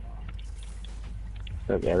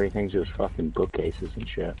 Look, everything's just fucking bookcases and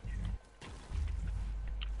shit.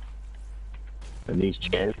 And these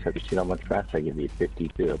chairs, have you seen how much fast I give you?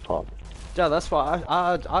 52 a pop. Yeah, that's why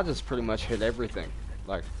I just pretty much hit everything.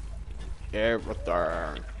 Like,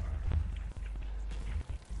 everything.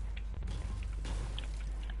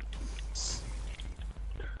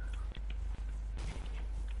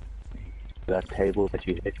 That table that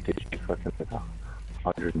you hit gives you fucking like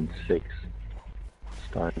 106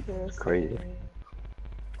 stone. It's crazy.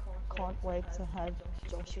 Can't wait to have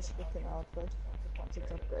Josh's freaking outfit once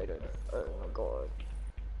it's upgraded. Oh my god.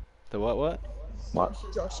 The what? What?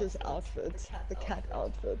 Josh's outfit, the cat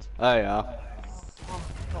outfit. Oh yeah. Oh,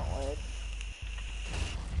 can't wait.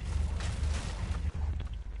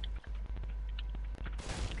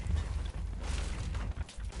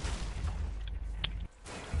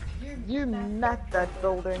 You mapped that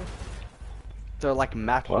building. They're like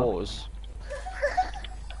matte What? whores.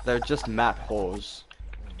 They're just matte whores.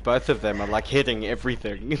 Both of them are like hitting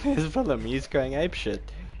everything. There's Willem, he's going apeshit.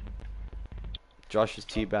 Josh is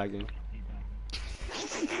teabagging.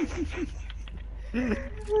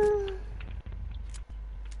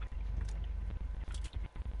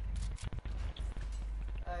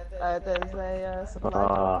 There's a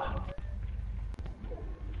supply.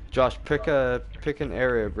 Josh, pick an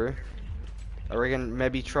area, bro. I reckon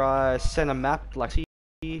maybe try center map, like see.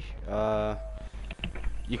 You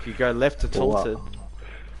could go left to tilted.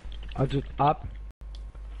 I just up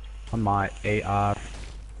on my AR.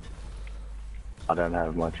 I don't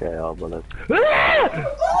have much AR bullets. What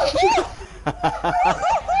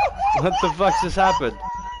the fuck just happened?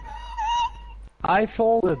 I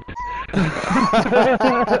folded.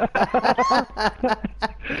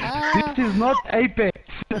 This is not Apex.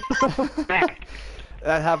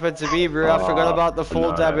 That happened to me, bro. I forgot about the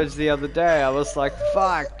full no. damage the other day. I was like,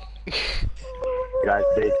 fuck. Guys,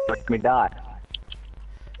 they make me die.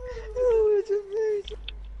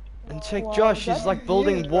 And check Wow, Josh, he's that's like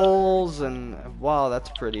building you. walls and wow, that's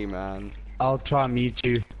pretty, man. I'll try and meet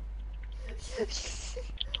you.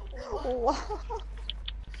 Wow.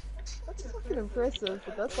 That's fucking impressive,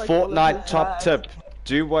 but that's like all of Fortnite his top life. tip.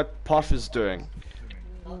 Do what Puff is doing.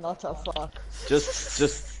 Not a fuck.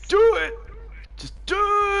 Just do it! Just do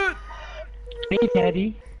it! Hey,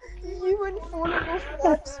 Daddy. You and falling off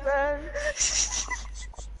maps, man.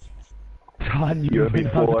 I knew You're we were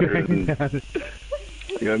before doing that.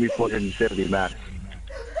 You're gonna be 470 max.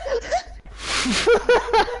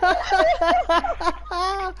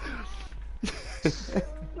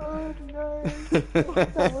 Oh no.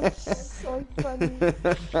 That was so funny.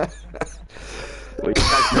 What you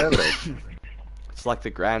guys nervous? It's like the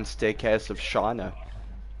grand staircase of China.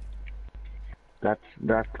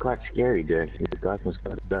 That's quite scary, dude. You guys must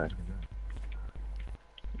go to bed.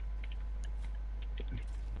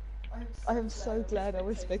 I am so glad I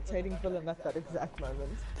was spectating Willem at that exact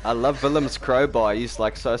moment. I love Willem's crowbar. He's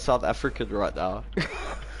like so South African right now.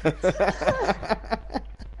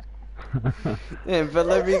 Yeah,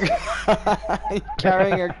 Willem, you're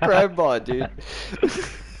carrying a crowbar, dude.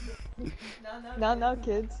 Now,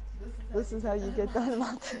 kids, this is how you get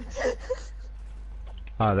dynamite.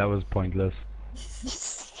 Ah, that was pointless.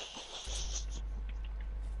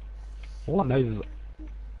 All I know is...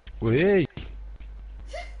 Wait!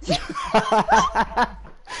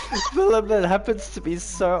 Willem, that happens to me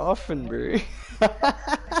so often, bro.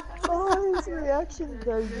 Oh, his reaction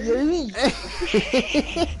though, yay!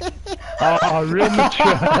 Oh, really?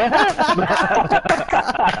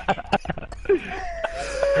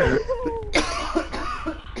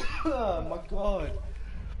 Oh my god.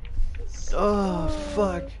 Oh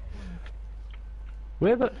fuck.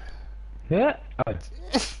 Where the... Yeah?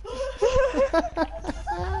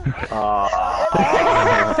 Oh.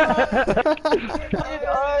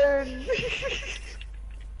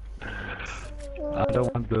 I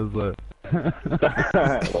don't want those.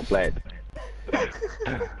 Well played.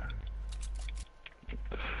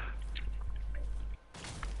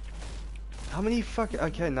 How many fucking...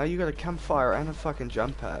 Okay, now you got a campfire and a fucking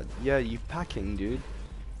jump pad. Yeah, you packing, dude.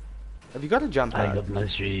 Have you got a jump pad? I got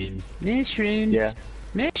mushrooms. Mushrooms. Yeah.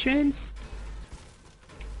 Mushrooms.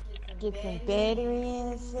 Get some battery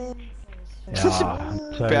acid. Yeah,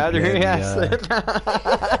 so Battery good, acid.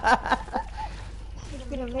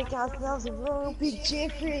 We're gonna make ourselves a real big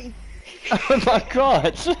Jeffrey. Oh my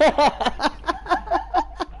god.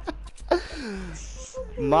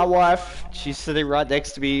 My wife, she's sitting right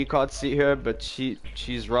next to me. You can't see her, but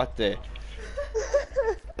she's right there.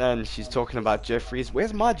 And she's talking about Jeffries.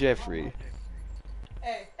 Where's my Jeffrey?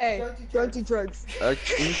 Hey, don't do drugs.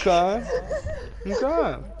 Okay. Okay.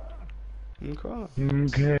 Okay.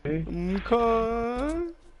 Okay. Okay.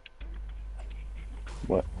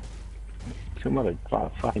 What? Somebody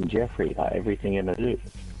find Jeffrey, like everything in the loop.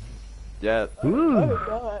 Yeah. Ooh. Oh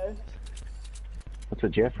god. What's a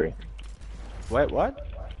Jeffrey? Wait, what?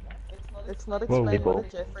 It's not Whoa. explained what a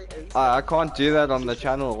Jeffrey is. I can't do that on the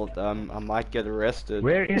channel. I might get arrested.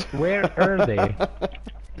 Where are they?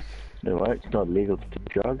 No, what? It's not legal to do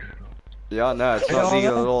drugs. Yeah, no, it's not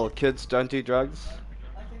legal at all. Kids don't do drugs.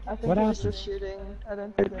 I think What it was happened? just shooting. I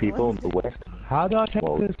don't There's think people in anyone- the West. How do I take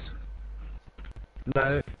Well, this?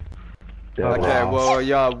 No. they're Oh, Okay, wow. well,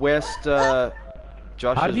 yeah, West, Josh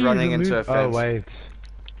How is do you running remove... into a fence. Oh wait.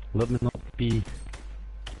 Let me not be.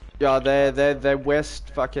 Yeah, they're West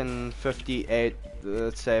fucking 58,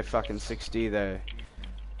 let's say fucking 60 they're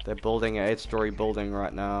building an 8-story building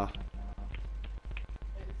right now.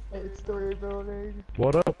 8-story building.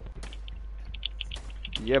 What up?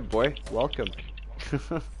 Yeah, boy, welcome.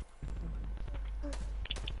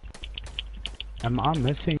 Am I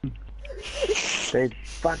missing? They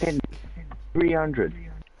fucking 300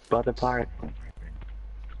 by the pirate.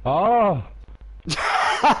 Oh!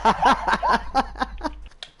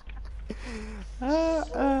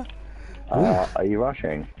 Are you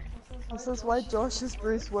rushing? This is why Josh is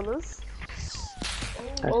Bruce Willis.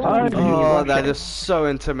 That's Oh. not even you Oh, rushing. that is so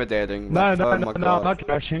intimidating. No, Oh no, my no, no, God. I'm not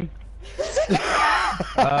rushing.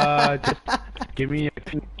 Just give me a...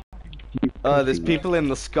 Oh, there's people in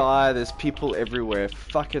the sky, there's people everywhere.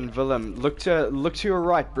 Fucking Willem. Look to your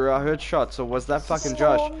right, bro. I heard shots, or was that fucking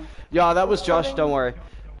Josh? Storm. Yeah, that was Josh, don't worry.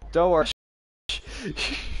 Don't worry.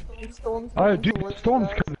 Storm's Oh, coming dude, towards storm's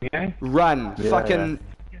us. coming, eh? Run. Yeah. Fucking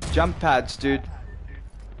jump pads, dude.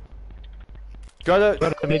 Got it.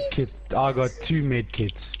 Got a med kit. I got 2 med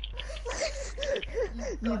kits.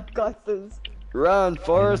 You got this. Run,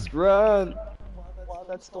 Forrest, run. Wow,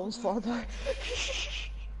 that Storm's father.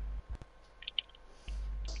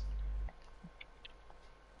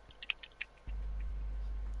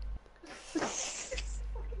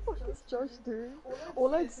 What does Josh do?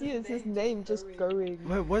 All I see is his name just going.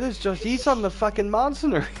 Wait, what is Josh? He's on the fucking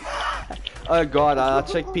mountain. Oh god, I'll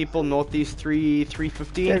check people northeast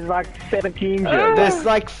 315. There's like 17 Joe. There's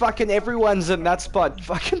like fucking everyone's in that spot.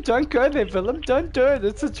 Fucking don't go there, Willem. Don't do it.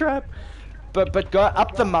 It's a trap. But go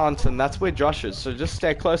up the mountain. That's where Josh is. So just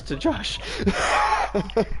stay close to Josh.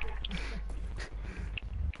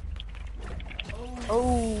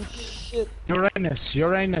 Oh shit. Uranus.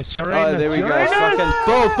 Oh, there we go. Fucking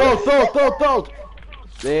bolt.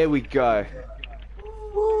 There we go.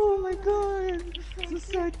 Oh my god. This is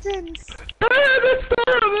so tense.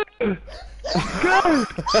 Go!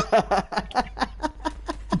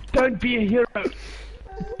 Don't be a hero.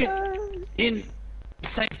 Get in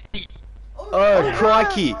safety. Oh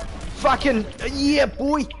crikey! Fucking yeah,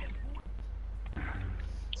 boy.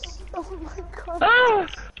 Oh my god. Ah!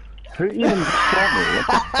 Who even shot me? What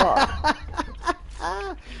the fuck?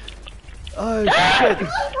 Oh shit.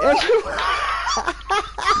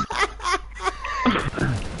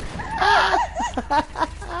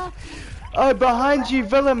 Oh, behind you,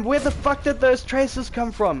 Willem. Where the fuck did those traces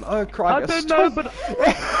come from? Oh, crap. I don't know, but...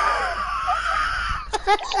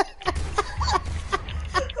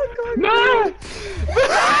 No!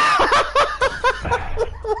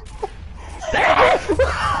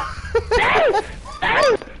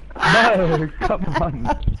 No, come on.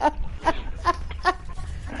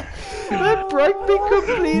 That broke me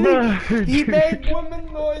completely. No, he dude. made woman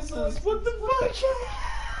noises. What the fuck?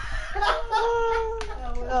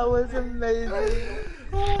 That was amazing.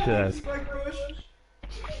 Shit.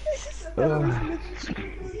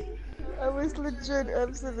 That was legit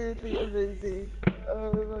absolutely amazing.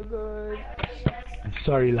 Oh my god.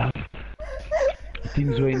 Sorry, love.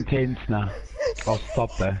 Things were intense now. I'll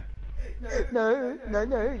stop there. No,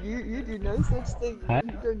 you do no such thing. Huh?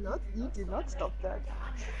 You do not stop that.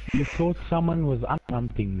 You thought someone was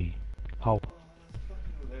unhumping me. How?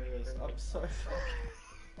 I'm so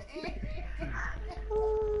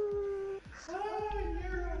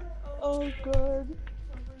Oh god.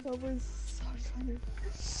 That was so funny.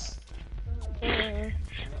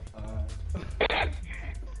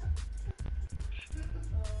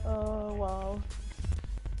 Oh wow.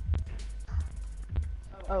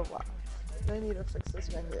 Oh wow. They need to fix this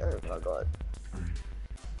menu. Oh my god.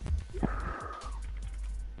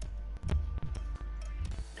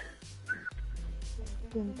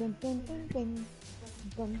 Dun, dun, dun, dun, dun.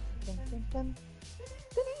 Dun, dun, dun, dun.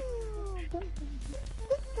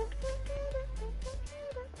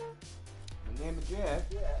 My name is Jeff.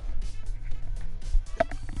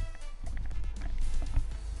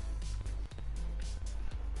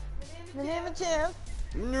 My name is Jeff.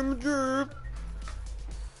 My name is Jeff.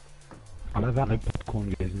 I love how no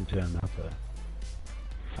popcorn goes into another.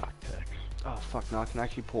 Fuck that. Oh fuck, now I can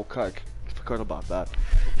actually pour Coke. Forgot about that.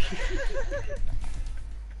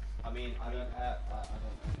 I mean, I don't have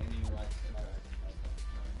any rights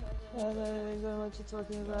to I don't know what you're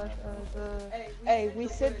talking about. Hey, we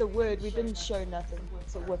said the word, we didn't show nothing,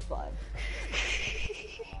 so we're fine.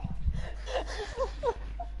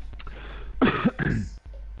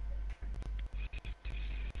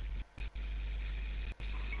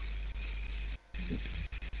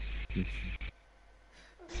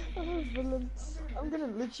 Oh, Willem, I'm gonna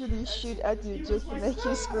literally shoot at you just to make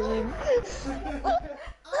you scream.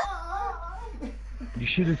 You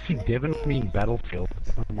should have seen Devin with me in Battlefield.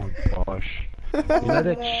 Oh my gosh. You know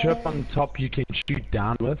that ship on top you can shoot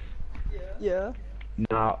down with? Yeah.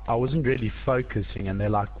 No, I wasn't really focusing and they're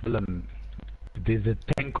like, Willem, there's a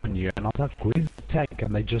tank on you. And I was like, where's the tank?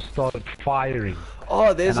 And they just started firing.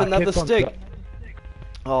 Oh, there's And I another kept on stick.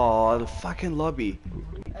 Oh, the fucking lobby.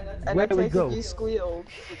 And Where I do we take go? it you squealed.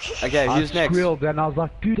 Okay, I who's next? squealed and I was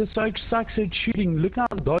like, dude, it's so sucks at shooting. Look how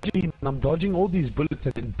I'm dodging. And I'm dodging all these bullets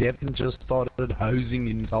and then Devin just started hosing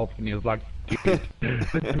himself and he was like, dude,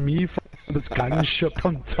 it's me from this gunship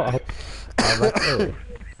on top. I was like, oh.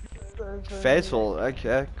 So funny. Fatal,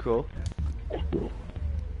 okay, cool.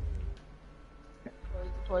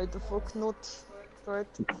 Why the fuck not? Right.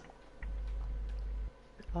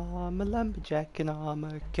 I'm a lumberjack and I'm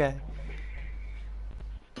okay.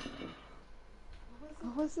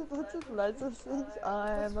 What's it loads of things?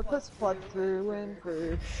 I'm a pusspot through and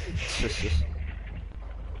through.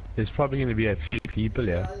 There's probably going to be a few people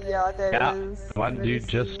here. Yeah, there is. One Really dude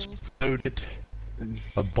just seen. floated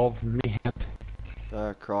above me.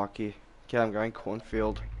 Crocky. Okay, I'm going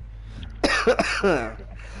cornfield.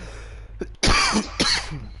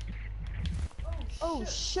 Oh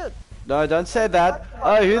shit! No, don't say that.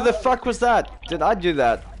 Oh, who the fuck was that? Did I do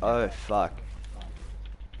that? Oh, fuck.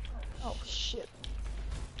 Oh shit!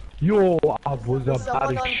 Yo, I was about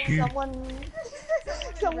Someone to on shoot.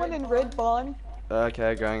 someone in red barn.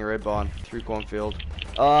 Okay, going red barn through cornfield.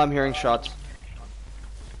 Oh, I'm hearing shots.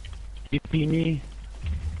 It be me.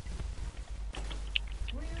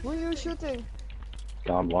 Who are you shooting?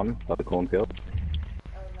 Down one by the cornfield.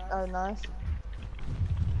 Oh nice.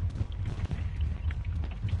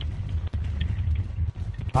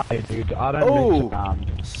 Hi, dude. I don't Oh, mess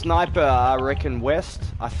around. sniper. I reckon west.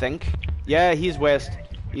 I think. Yeah, he's west.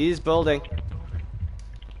 He's building.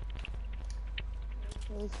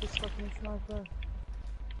 Where's this fucking sniper?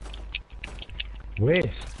 West.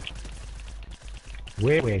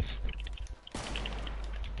 Where west?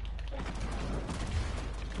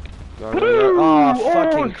 Go, go, go. Oh,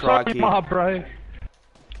 fucking sorry, crikey. my bro.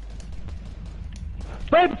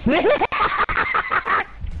 That's it.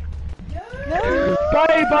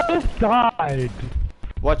 way, but this died.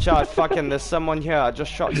 Watch out, fucking, there's someone here. I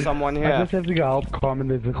just shot someone here. I just have to go help Carmen,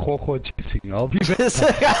 there's a khokho chasing. I'll be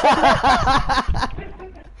back.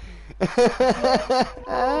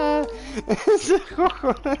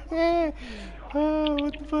 Oh,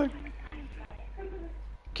 what the fuck?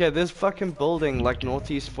 Okay, there's fucking building like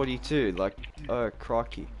Northeast 42, like, oh,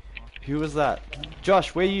 crocky. Who was that?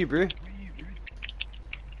 Josh, where are you, bro?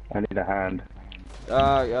 I need a hand.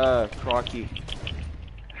 Crocky.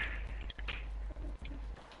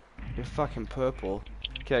 You're fucking purple.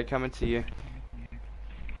 Okay, coming to you.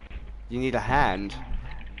 You need a hand.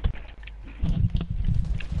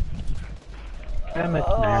 Damn it,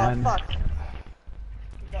 Oh, man. fuck.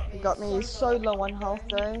 You got me so low on health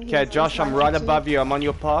though. Okay, Josh, I'm right above you. I'm on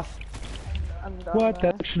your path. I'm done What?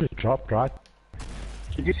 though. That should have dropped, right?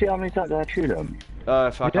 Did you see how many times I shoot him?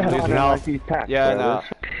 Oh, fuck, I'm I losing don't like health. these packs, Yeah, bro. no.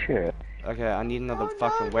 That's shit. Okay, I need another Oh,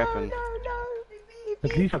 fucking no, weapon. No,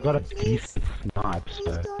 At least I got a decent snipe, please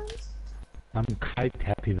so don't. I'm quite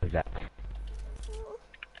happy with that.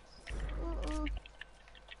 Mm-mm.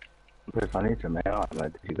 Chris, I need some air,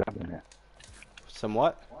 like, you got me there.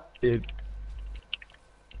 Somewhat? It,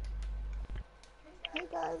 Hey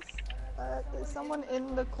guys, there's someone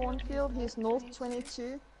in the cornfield. He's north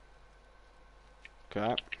 22.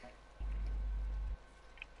 Okay.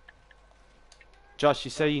 Josh,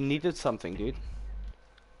 you say you needed something, dude.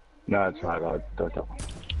 No, it's right, I don't.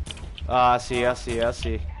 Ah, I see.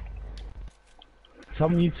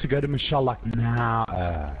 someone needs to go to Michelle like now.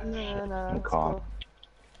 No, it's can't. cool.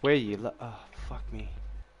 Where are you? Oh, fuck me.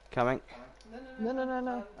 Coming.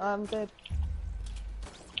 No, I'm dead.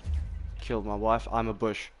 Killed my wife. I'm a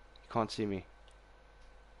bush. You can't see me.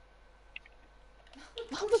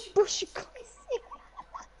 I'm a bushy guy.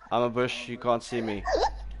 I'm a bush. You can't see me.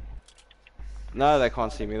 No, they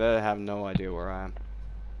can't see me. They have no idea where I am.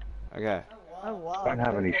 Okay. Oh wow. I don't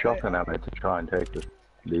have any shotgun ammo to try and take this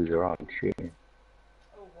loser on. Shit.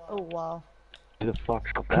 Oh wow. Who the fuck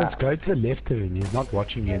shot Let's that? go to the left of him, he's not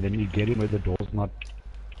watching you, and then you get him where the door's not,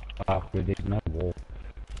 where there's no wall.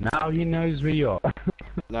 Now he knows where you are.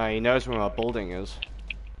 No, he knows where my building is.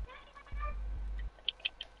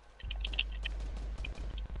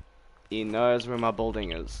 He knows where my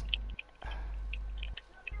building is.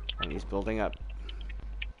 And he's building up.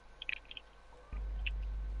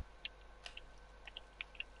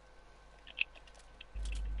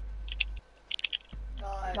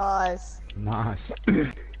 Nice. Nice.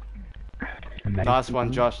 Nice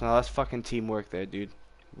one, Josh. Now that's fucking teamwork there, dude.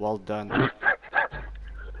 Well done.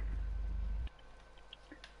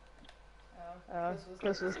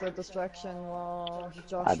 Chris was the distraction while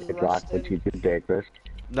Josh I was did rushed like what in. you did there, Chris.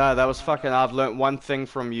 No, that was fucking. I've learnt one thing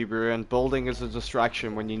from you, bro. And building is a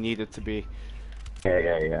distraction when you need it to be.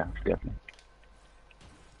 Yeah, definitely.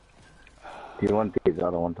 Do you want these? I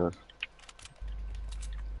don't want those.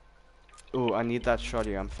 Ooh, I need that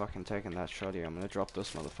shotty. I'm fucking taking that shotty. I'm gonna drop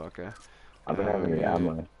this motherfucker. I don't have any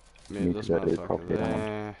ammo. Move Need this to go to the motherfucker coffee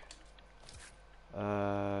house.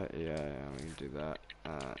 there. Yeah, we can do that.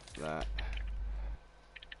 That.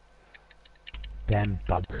 Damn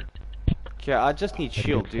bug. Okay, I just need That'd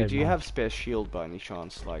shield, be dude. Do you fine. have spare shield by any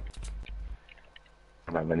chance? Like,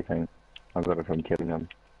 I don't have anything. I got it from killing him.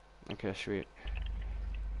 okay, sweet.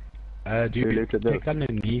 Do Who you looted this? check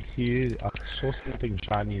underneath you? I saw something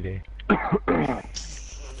shiny there.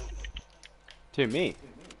 To me?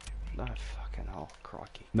 No, fucking hell,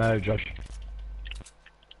 crocky. No, Josh.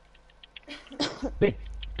 There,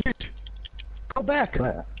 dude. Go back.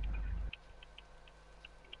 Where?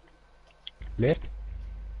 Left.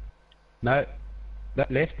 No.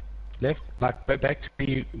 That left. Like, go back to where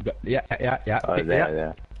you... Yeah. Oh, yeah.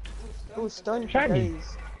 there. Oh, stone for Shiny.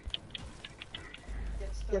 days.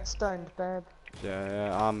 Get stoned, babe.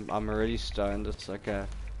 Yeah, I'm already stoned. It's okay.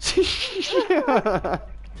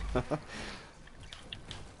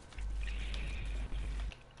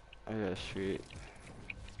 Okay, sweet.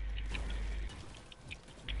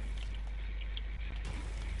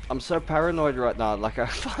 I'm so paranoid right now. Like I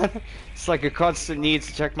find it's like a constant need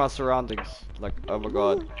to check my surroundings. Like, oh my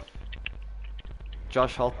god.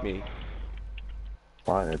 Josh, help me.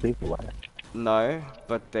 Why are there people there? No,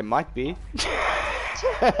 but there might be.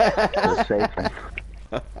 It's safe.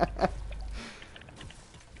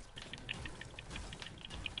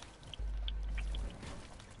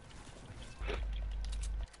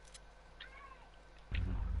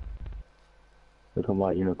 Look at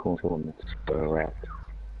my unicorn horn, it's wrapped.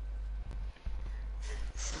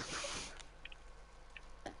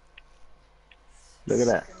 Look at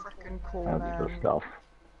that. Fucking cool, That's the man. stuff.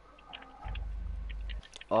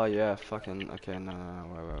 Oh yeah, fucking. Okay, no,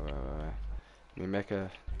 wait. me make a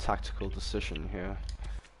tactical decision here.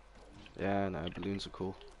 Yeah, no, balloons are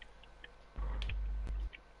cool.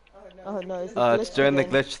 Oh no, it's doing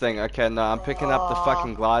again. the glitch thing. Okay, no, I'm picking up the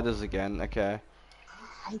fucking gliders again. Okay.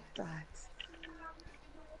 I hate that.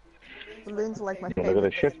 Balloons are like my You wanna favorite. go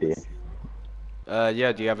to Shifty?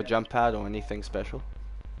 Yeah, do you have a jump pad or anything special?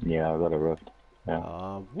 Yeah, I got a rift.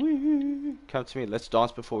 Yeah. Wee. Come to me. Let's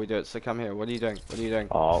dance before we do it. So come here. What are you doing? What are you doing?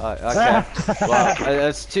 Oh. Okay. Well,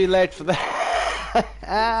 it's too late for that.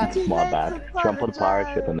 My bad. Jump on the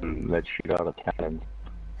pirate ship and then let's shoot out a cannon.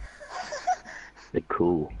 They're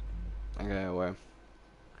cool. Okay, well.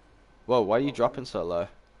 Whoa, why are you dropping so low?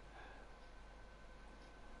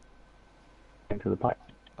 Into the pipe.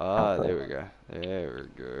 Ah, there we go. There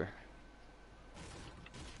we go.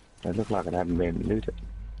 It looks like it hadn't been looted.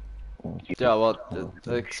 Yeah, well,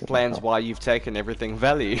 it explains why you've taken everything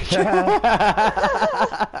value.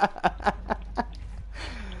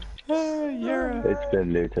 It's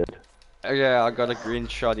been looted. Okay, I got a green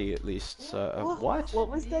shoddy at least, so... what? What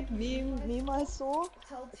was that meme I saw?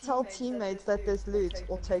 Tell teammates that there's loot,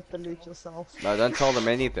 or take the loot yourself. No, don't tell them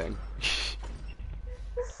anything.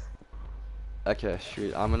 Okay,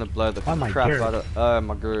 shoot, I'm gonna blow the crap out of... Oh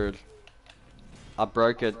my god. I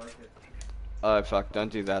broke it. Oh fuck,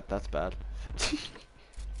 don't do that, that's bad. Do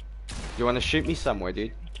you wanna shoot me somewhere,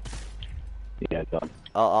 dude? Yeah, done.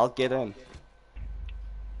 I'll get in.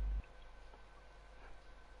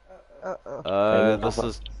 This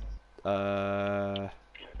is... Up.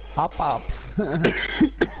 I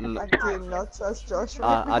do not trust Josh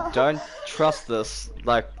right now. I don't trust this.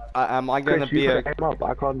 Like, am I gonna be a... up.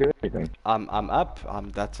 I can't do anything. I'm up.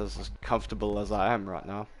 That's as comfortable as I am right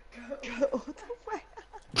now. Go all the way.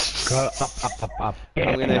 Go up.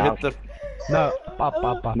 I'm gonna hit the... No,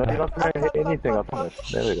 up. No, you're not gonna hit anything, I promise.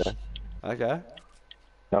 There we go. Okay.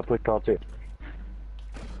 Now push R2.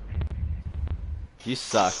 You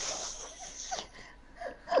suck.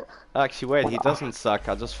 Actually, wait, he doesn't suck.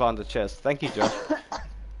 I just found the chest. Thank you, Josh.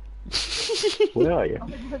 Where are you? Oh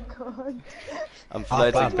my god. I'm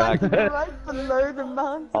floating back. Right below the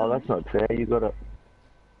mountain. Oh, that's not fair. You gotta...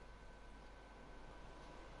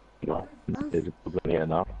 No, there's a problem here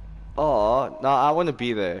now. Oh, no, I want to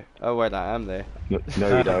be there. Oh, wait, I am there.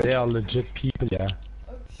 No, you don't. They are legit people, yeah.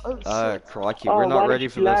 Oh Oh, shit. crikey, we're not ready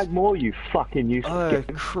for lag this. more, you fucking useless.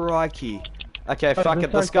 Oh, crikey. Okay, fuck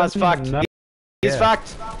it, this this guy guy's doesn't fucked. even know. He's Yeah.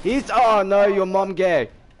 fucked. He's... Oh, no, your mom gay.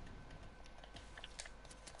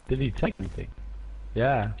 Did he take anything?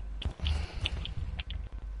 Yeah.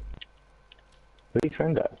 Where'd your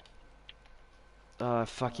friend go? Oh,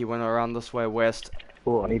 fuck, he went around this way west.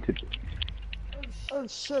 Oh, I need to... Oh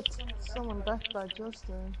shit. Someone back by Josh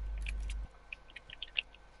there.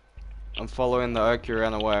 I'm following the oak you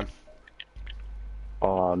ran away.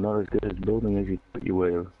 Oh, not as good as building as you thought you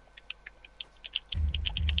were.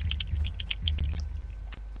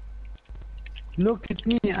 Look at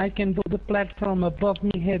me, I can build a platform above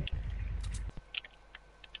me head.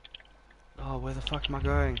 Oh, where the fuck am I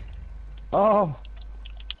going? Oh,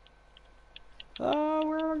 Oh,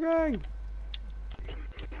 where am I going?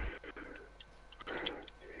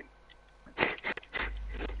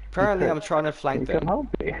 Apparently I'm trying to flank You them. can help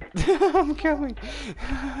me. I'm coming.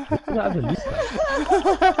 that's a leap.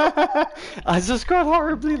 I just got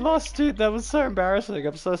horribly lost, dude. That was so embarrassing.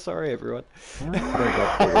 I'm so sorry, everyone.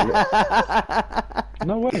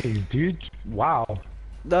 No way, dude. Wow.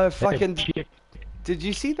 No, That fucking... shit. Did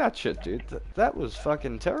you see that shit, dude? That was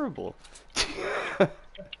fucking terrible.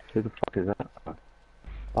 Who the fuck is that?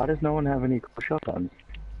 Why does no one have any shotguns?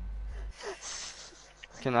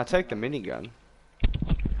 Can I take the minigun?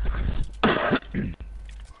 I'm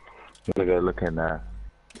gonna go look in there.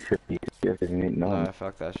 Should be no. No,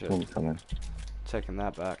 fuck that shit. Something. Taking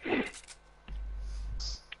that back.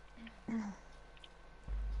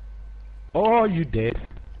 Oh, you dead.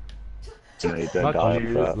 No, you don't Not die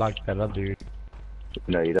you, off like that other dude.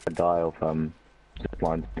 no, you don't die off zip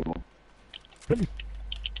lines anymore. Really?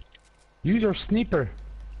 Use your sniper.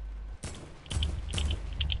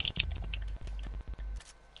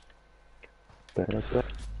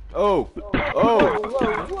 Oh! Whoa,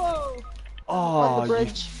 Oh! whoa! Oh, the you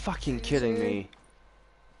bridge. fucking kidding me.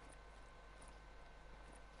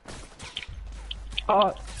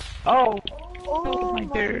 Oh, Oh my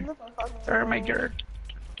dude. motherfucker. oh my god.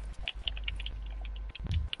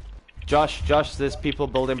 Josh, there's people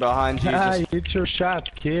building behind you. Ah, Just, hit your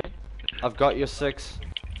shot, kid. I've got your 6.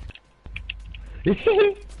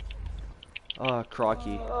 Oh,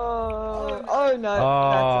 crikey. Oh no.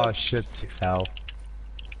 Oh that's shit, 6 health.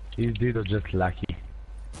 These dudes are just lucky.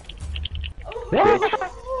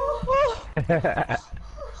 it.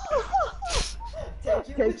 Take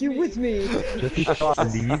Take you with me. Just before I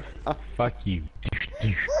leave, fuck you.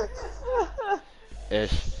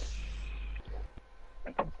 Ish.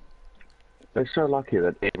 They're so lucky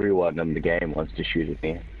that everyone in the game wants to shoot at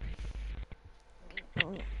me.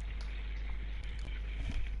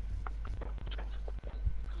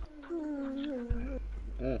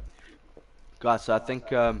 Guys, so I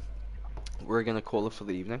think we're gonna call it for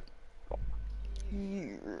the evening.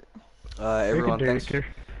 Everyone,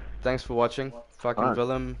 thanks for watching. Fucking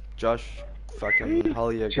Willem, Josh, fucking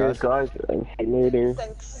hell yeah, Cheers, guys. See you later.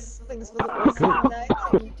 Thanks for the awesome night,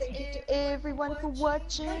 and thank you to everyone for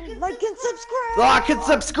watching. Like and subscribe! Like and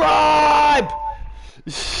subscribe!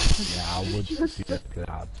 Yeah, I would see it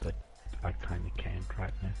loud, but I kinda can't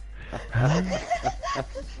right now.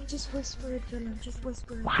 Just whisper it, Dylan, just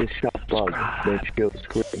whisper it. Just shut up, don't you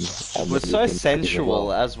scream. He was so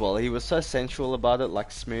sensual as well. He was so sensual about it, like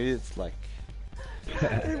smooth, like.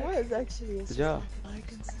 It was actually a Yeah. like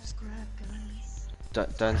and subscribe, guys.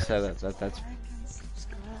 Don't say that. That's. Like and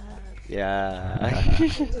subscribe. Yeah.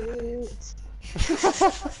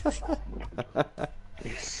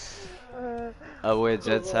 Oh, wait,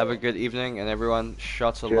 Jets. Have a good evening, and everyone,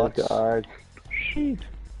 shots a lot. Cheers, guys. Shead.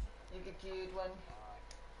 You a cute one.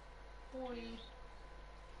 Boy.